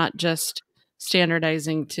 You're not just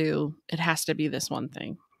standardizing to it has to be this one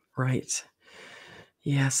thing. Right.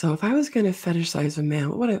 Yeah, so if I was gonna fetishize a man,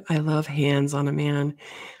 what would I love hands on a man.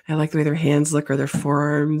 I like the way their hands look or their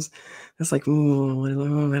forearms. It's like, ooh,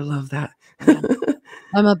 I love that. Yeah.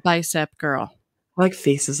 I'm a bicep girl. I like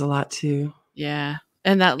faces a lot too. Yeah.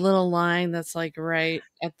 And that little line that's like right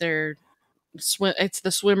at their it's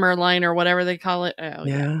the swimmer line or whatever they call it. Oh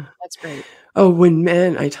yeah. Yeah. That's great. Oh, when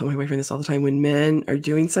men I tell my boyfriend this all the time, when men are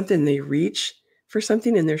doing something, they reach for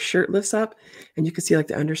something and their shirt lifts up and you can see like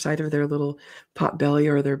the underside of their little pot belly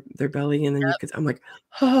or their belly, and then I'm like,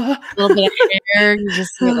 "Ah." A little bit of hair, you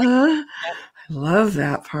just see it like Uh-huh. I love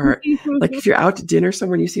that part. Like, if you're out to dinner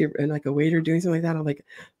somewhere and you see like a waiter doing something like that, I'm like,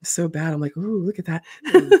 it's so bad. I'm like, "Ooh, look at that."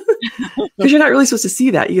 Mm. Because you're not really supposed to see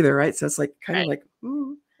that either, right? So it's like kind of Right. like,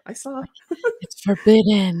 "Ooh, I saw." It's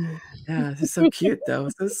forbidden. Yeah, this is so cute though.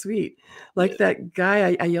 So sweet. Like that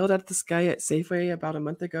guy, I yelled at this guy at Safeway about a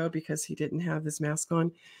month ago because he didn't have his mask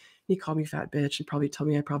on. He called me fat bitch and probably told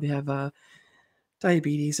me I probably have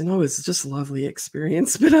diabetes, and it was just a lovely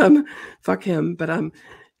experience. But fuck him. But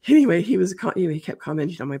anyway, he kept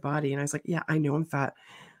commenting on my body, and I was like, yeah, I know I'm fat.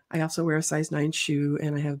 I also wear a size 9 shoe,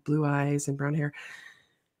 and I have blue eyes and brown hair.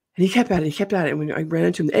 And he kept at it. He kept at it. And when I ran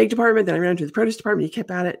into him in the egg department, then I ran into the produce department. He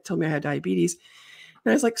kept at it, told me I had diabetes,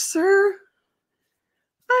 and I was like, sir,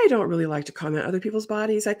 I don't really like to comment on other people's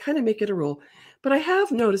bodies. I kind of make it a rule. But I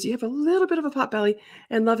have noticed you have a little bit of a pot belly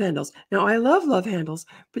and love handles. Now, I love handles,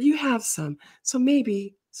 but you have some. So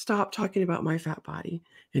maybe stop talking about my fat body.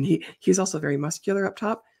 And he's also very muscular up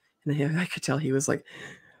top. And I could tell he was like,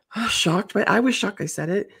 shocked. But I was shocked I said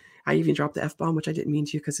it. I even dropped the F-bomb, which I didn't mean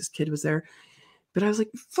to because his kid was there. But I was like,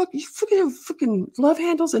 fuck, you fucking have fucking love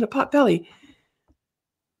handles and a pot belly.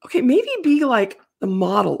 Okay, maybe be like the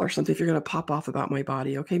model or something if you're going to pop off about my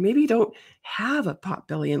body. Okay, maybe don't have a pot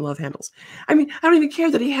belly and love handles. I mean, I don't even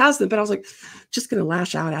care that he has them, but I was like, just going to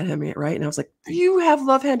lash out at him, right? And I was like, you have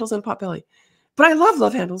love handles and a pot belly, but I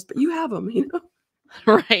love handles, but you have them,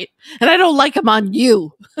 Right. And I don't like them on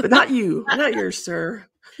you. but not you, not yours, sir.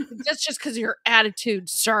 That's just because of your attitude,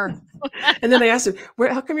 sir. And then I asked him,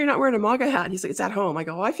 how come you're not wearing a MAGA hat? And he's like, it's at home. I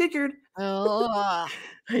go, oh, I figured. Oh,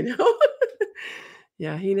 I know.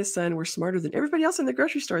 Yeah, he and his son were smarter than everybody else in the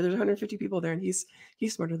grocery store. There's 150 people there, and he's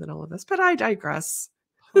smarter than all of us. But I digress.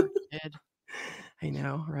 poor kid. I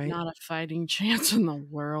know, right? Not a fighting chance in the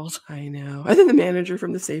world. I know. And then the manager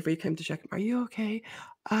from the Safeway came to check him. Are you okay?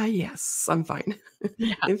 Yes, I'm fine.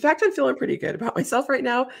 Yeah. In fact, I'm feeling pretty good about myself right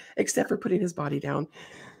now, except for putting his body down,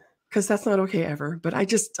 because that's not okay ever. But I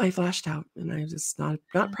flashed out, and I'm just not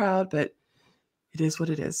proud, but it is what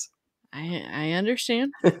it is. I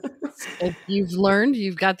understand. You've learned,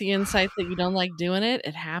 you've got the insight that you don't like doing it.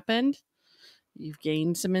 It happened. You've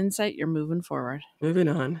gained some insight. You're moving forward. Moving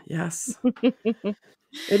on. Yes.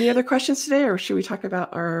 Any other questions today, or should we talk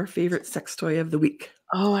about our favorite sex toy of the week?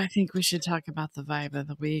 Oh, I think we should talk about the vibe of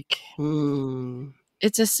the week. Hmm.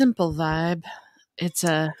 It's a simple vibe. It's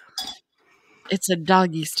a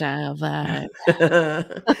doggy style vibe.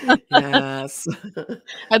 Yes.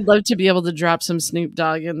 I'd love to be able to drop some Snoop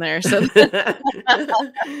Dogg in there. So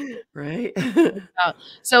Right?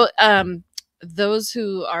 so those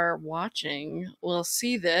who are watching will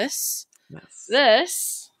see this. Yes.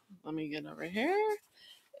 This, let me get over here,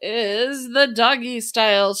 is the doggy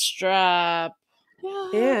style strap. Yeah.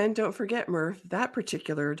 And don't forget, Merf, that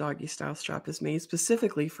particular doggy style strap is made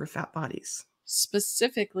specifically for fat bodies.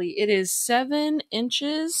 Specifically, it is 7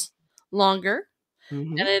 inches longer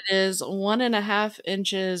Mm-hmm. and it is 1.5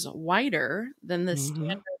 inches wider than the Mm-hmm.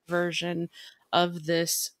 standard version of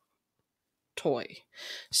this toy.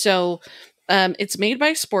 So it's made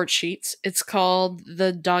by Sports Sheets. It's called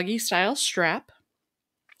the Doggy Style Strap,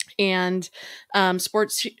 and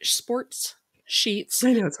Sports Sheets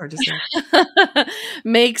I know it's hard to say.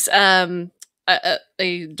 makes a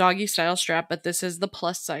doggy style strap, but this is the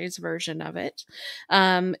plus size version of it.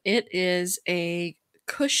 It is a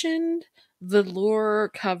cushioned, velour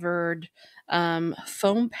covered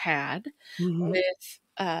foam pad Mm-hmm.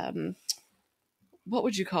 with what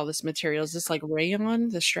would you call this material? Is this like rayon,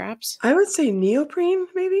 the straps? I would say neoprene,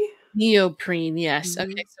 maybe. Neoprene, yes.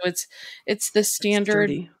 Mm-hmm. Okay, so it's the It's standard,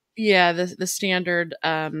 sturdy. yeah, the standard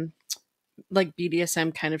like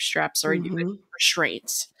BDSM kind of straps or even Mm-hmm.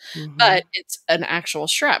 restraints, Mm-hmm. but it's an actual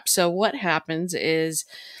strap. So what happens is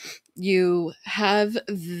you have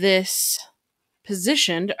this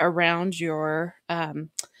positioned around your what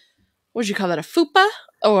would you call that, a fupa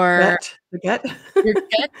or The get. your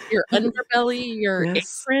gut, your underbelly, your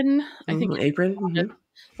Yes. apron. I think Mm-hmm. Apron. Mm-hmm.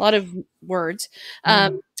 a lot of words. Yeah.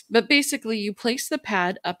 But basically, you place the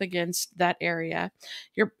pad up against that area.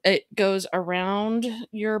 It goes around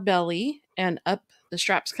your belly and up. The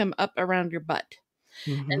straps come up around your butt.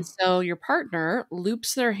 Mm-hmm. And so your partner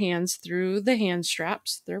loops their hands through the hand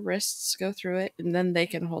straps, their wrists go through it, and then they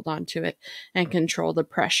can hold on to it and control the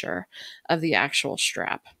pressure of the actual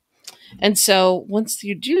strap. And so once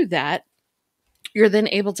you do that, you're then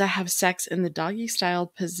able to have sex in the doggy style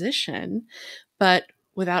position, but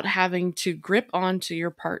without having to grip onto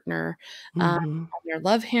your partner Mm-hmm. on their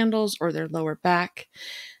love handles or their lower back.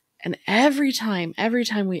 And every time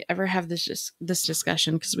we ever have this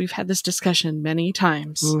discussion, because we've had this discussion many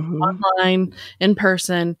times Mm-hmm. online, in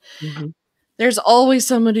person, Mm-hmm. there's always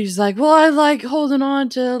somebody who's like, "Well, I like holding on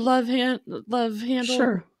to love handle."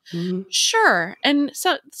 Sure. Mm-hmm. Sure, and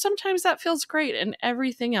so sometimes that feels great, and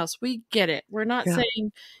everything else, we get it. We're not Yeah.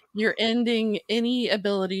 saying you're ending any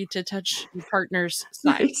ability to touch your partner's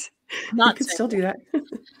side. Right. You Not could saying still do that.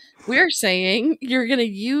 we're saying you're going to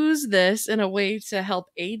use this in a way to help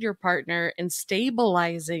aid your partner in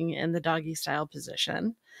stabilizing in the doggy style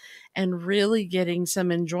position and really getting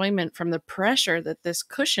some enjoyment from the pressure that this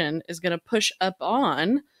cushion is going to push up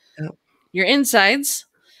on Yep. your insides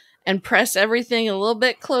and press everything a little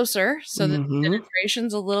bit closer so that the Mm-hmm.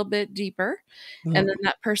 penetration's a little bit deeper. And Yep. then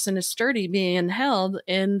that person is sturdy being held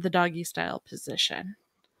in the doggy style position.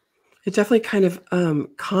 It definitely kind of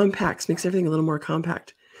compacts, makes everything a little more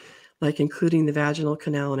compact, like including the vaginal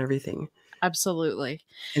canal and everything. Absolutely.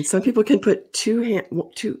 And some people can put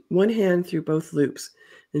one hand through both loops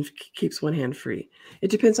and keeps one hand free. It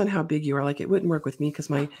depends on how big you are. Like it wouldn't work with me because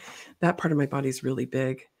that part of my body is really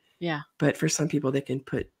big. Yeah. But for some people, they can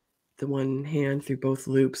put the one hand through both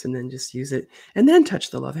loops and then just use it and then touch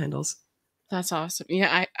the love handles. That's awesome.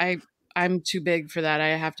 Yeah, I'm too big for that. I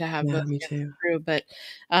have to have both Yeah, me hands too. through, but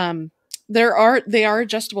they are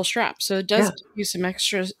adjustable straps, so it does Yeah. give you some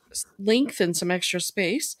extra length and some extra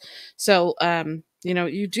space. So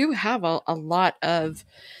you do have a lot of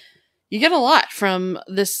you get a lot from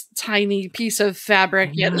this tiny piece of fabric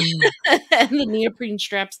Yeah. and the neoprene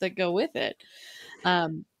straps that go with it.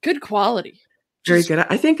 Good quality. Very Just good.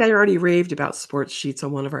 I think I already raved about Sports Sheets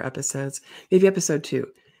on one of our episodes, maybe episode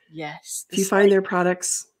 2. yes, If you find their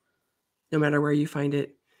products, no matter where you find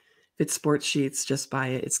it, if it's Sports Sheets, just buy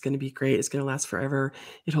it. It's going to be great. It's going to last forever.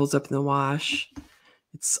 It holds up in the wash.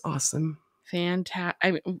 It's awesome. fantastic.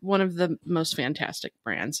 I mean, one of the most fantastic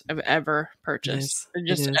brands I've ever It purchased. is. It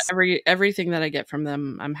Just is. everything that I get from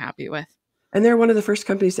them, I'm happy with. And they're one of the first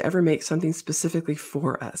companies to ever make something specifically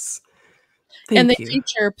for us. And they Thank you.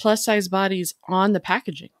 feature plus size bodies on the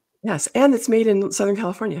packaging. Yes, and it's made in Southern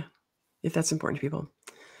California, if that's important to people.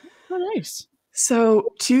 Oh, nice.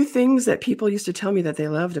 So 2 things that people used to tell me that they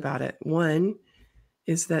loved about it. One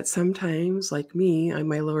is that sometimes, like me,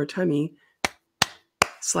 my lower tummy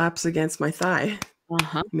slaps against my thigh,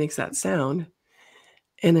 makes that sound.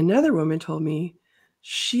 And another woman told me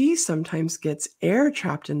she sometimes gets air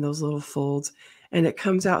trapped in those little folds and it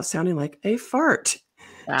comes out sounding like a fart.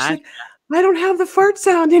 She's like, I don't have the fart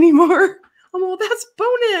sound anymore. I'm like, well, that's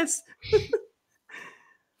bonus.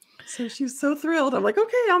 So she was so thrilled. I'm like,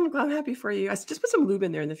 okay, I'm happy for you. I said, just put some lube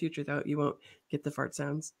in there in the future, though. You won't get the fart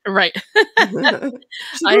sounds. Right. She's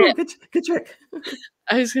like, oh, good trick.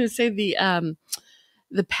 I was going to say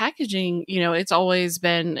the packaging, you know, it's always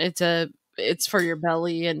been, it's for your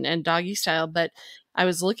belly and doggy style. But I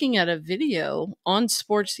was looking at a video on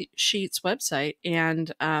Sports Sheet's website,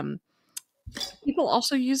 and people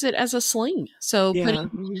also use it as a sling. So putting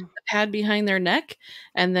the pad behind their neck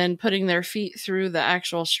and then putting their feet through the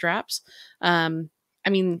actual straps. I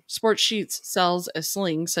mean, Sports Sheets sells a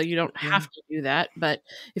sling, so you don't have to do that. But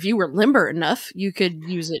if you were limber enough, you could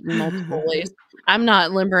use it in multiple ways. I'm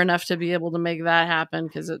not limber enough to be able to make that happen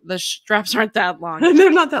because the straps aren't that long.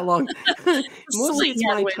 They're not that long. Mostly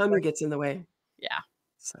my tummy gets in the way. Yeah.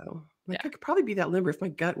 So I could probably be that limber if my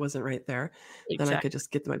gut wasn't right there. Exactly. Then I could just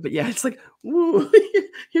get them. But yeah, it's like, woo,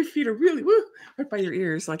 your feet are really right by your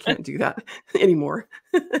ears. So I can't do that anymore.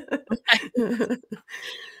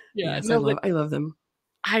 Yes, I love them.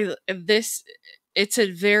 It's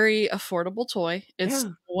a very affordable toy. It's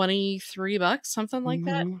 $23, something like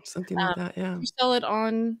that. Something like that, yeah. You sell it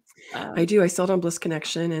on I do. I sell it on Bliss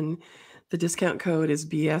Connection, and the discount code is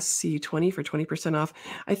BSC20 for 20% off.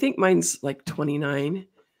 I think mine's like 29.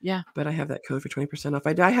 Yeah. But I have that code for 20% off.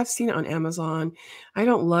 I have seen it on Amazon. I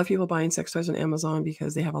don't love people buying sex toys on Amazon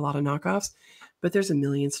because they have a lot of knockoffs, but there's a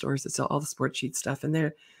million stores that sell all the Sports Sheet stuff. And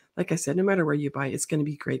they're, like I said, no matter where you buy, it's going to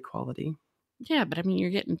be great quality. Yeah, but I mean, you're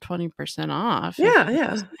getting 20% off.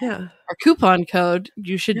 Yeah. Our coupon code,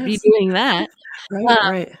 you should be doing that.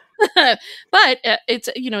 Right. But it's,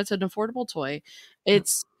 you know, it's an affordable toy.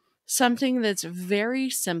 It's something that's very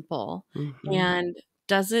simple and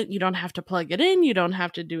you don't have to plug it in. You don't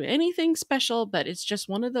have to do anything special, but it's just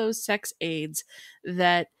one of those sex aids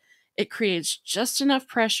that it creates just enough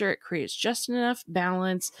pressure. It creates just enough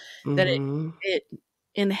balance that it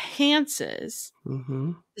enhances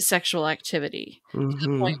the sexual activity to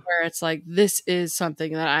the point where it's like, this is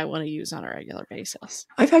something that I want to use on a regular basis.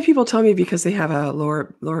 I've had people tell me because they have a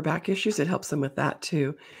lower back issues, it helps them with that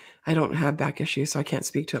too. I don't have back issues, so I can't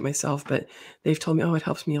speak to it myself, but they've told me, oh, it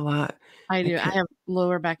helps me a lot. I do. I have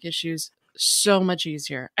lower back issues so much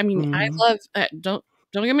easier. I mean, I love, don't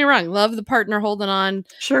get me wrong, love the partner holding on,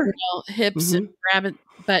 sure, you know, hips and grab it,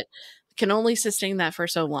 but can only sustain that for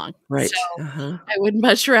so long. Right. So I would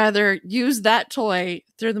much rather use that toy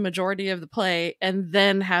through the majority of the play and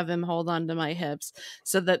then have him hold on to my hips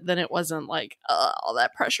so that then it wasn't like all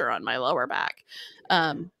that pressure on my lower back.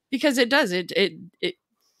 Because it does,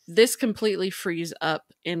 this completely frees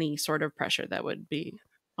up any sort of pressure that would be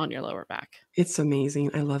on your lower back. It's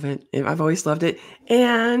amazing. I love it. I've always loved it.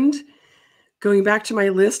 And going back to my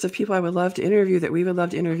list of people I would love to interview, that we would love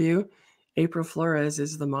to interview, April Flores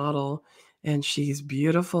is the model, and she's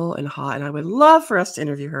beautiful and hot, and I would love for us to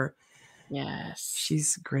interview her. Yes.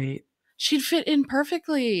 She's great. She'd fit in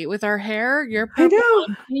perfectly with our hair. You're purple, I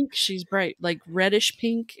know. Pink. She's bright, like reddish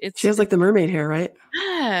pink. She has like the mermaid hair, right?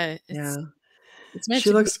 Yeah.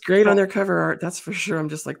 She looks great on their cover art. That's for sure. I'm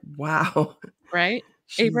just like, wow. Right?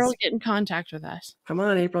 April, get in contact with us. Come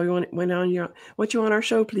on, April. You want you on our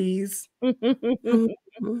show, please? I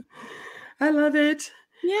love it.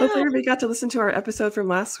 Yeah. Hopefully everybody got to listen to our episode from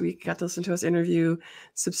last week. Got to listen to us interview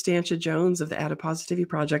Substantia Jones of the Adipositivity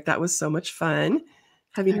Project. That was so much fun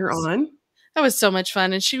having her on. That was so much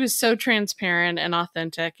fun. And she was so transparent and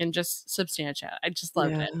authentic and just Substantia. I just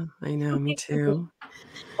loved it. I know. Me too.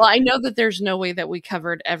 Well, I know that there's no way that we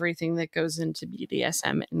covered everything that goes into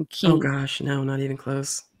BDSM and Kink. Oh gosh, no, not even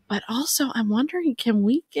close. But also, I'm wondering, can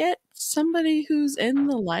we get somebody who's in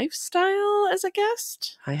the lifestyle as a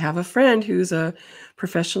guest? I have a friend who's a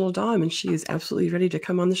professional dom, and she is absolutely ready to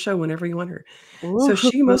come on the show whenever you want her. Ooh. So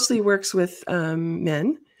she mostly works with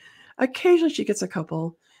men. Occasionally she gets a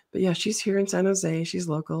couple, but yeah, she's here in San Jose. She's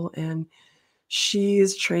local, and she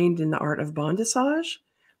is trained in the art of bondage,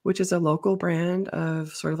 which is a local brand of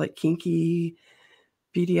sort of like kinky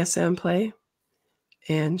BDSM play.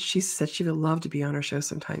 And she said she would love to be on our show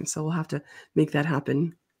sometime. So we'll have to make that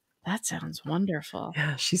happen. That sounds wonderful.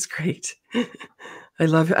 Yeah, she's great. I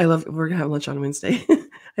love, we're gonna have lunch on Wednesday.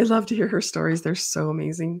 I love to hear her stories. They're so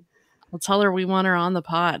amazing. I'll tell her we want her on the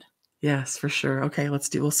pod. Yes, for sure. Okay,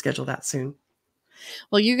 we'll schedule that soon.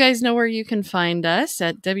 Well, you guys know where you can find us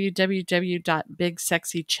at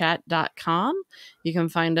www.bigsexychat.com. You can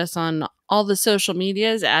find us on all the social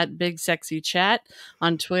medias at BigSexyChat,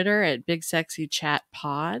 on Twitter at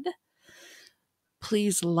BigSexyChatPod.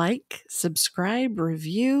 Please like, subscribe,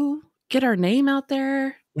 review, get our name out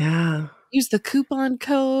there. Yeah. Use the coupon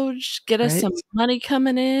code, get us Right? some money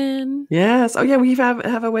coming in. Yes. Oh, yeah, we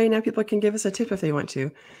have a way now people can give us a tip if they want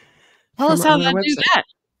to Tell us from how on our to do website. that.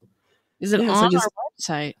 Is it Yeah, on so our just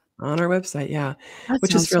website? on our website, yeah, That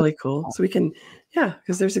which is sounds so really cool. cool. So we can, yeah,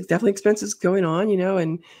 because there's definitely expenses going on,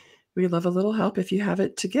 and we love a little help if you have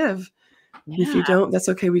it to give. If Yeah. you don't, that's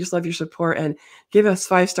okay. We just love your support, and give us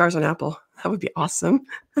 5 stars on Apple. That would be awesome.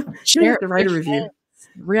 You don't Share have it to with write your a review. friends.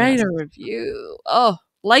 Write Yes. a review. Oh,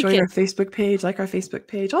 like Join it. our Facebook page, like our Facebook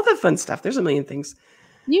page, all that fun stuff. There's a million things.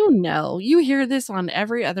 You hear this on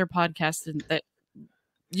every other podcast and that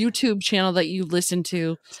YouTube channel that you listen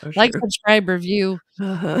to. So Like, true. subscribe, review, share,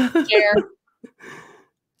 Uh-huh. Yeah,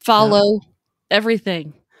 follow,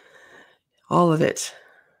 everything. all of it.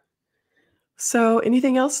 So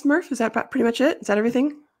anything else, Murph? Is that pretty much it? Is that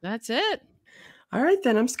everything? That's it. All right,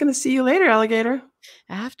 then. I'm just going to see you later, alligator.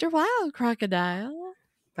 After a while, crocodile.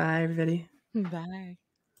 Bye, everybody. Bye.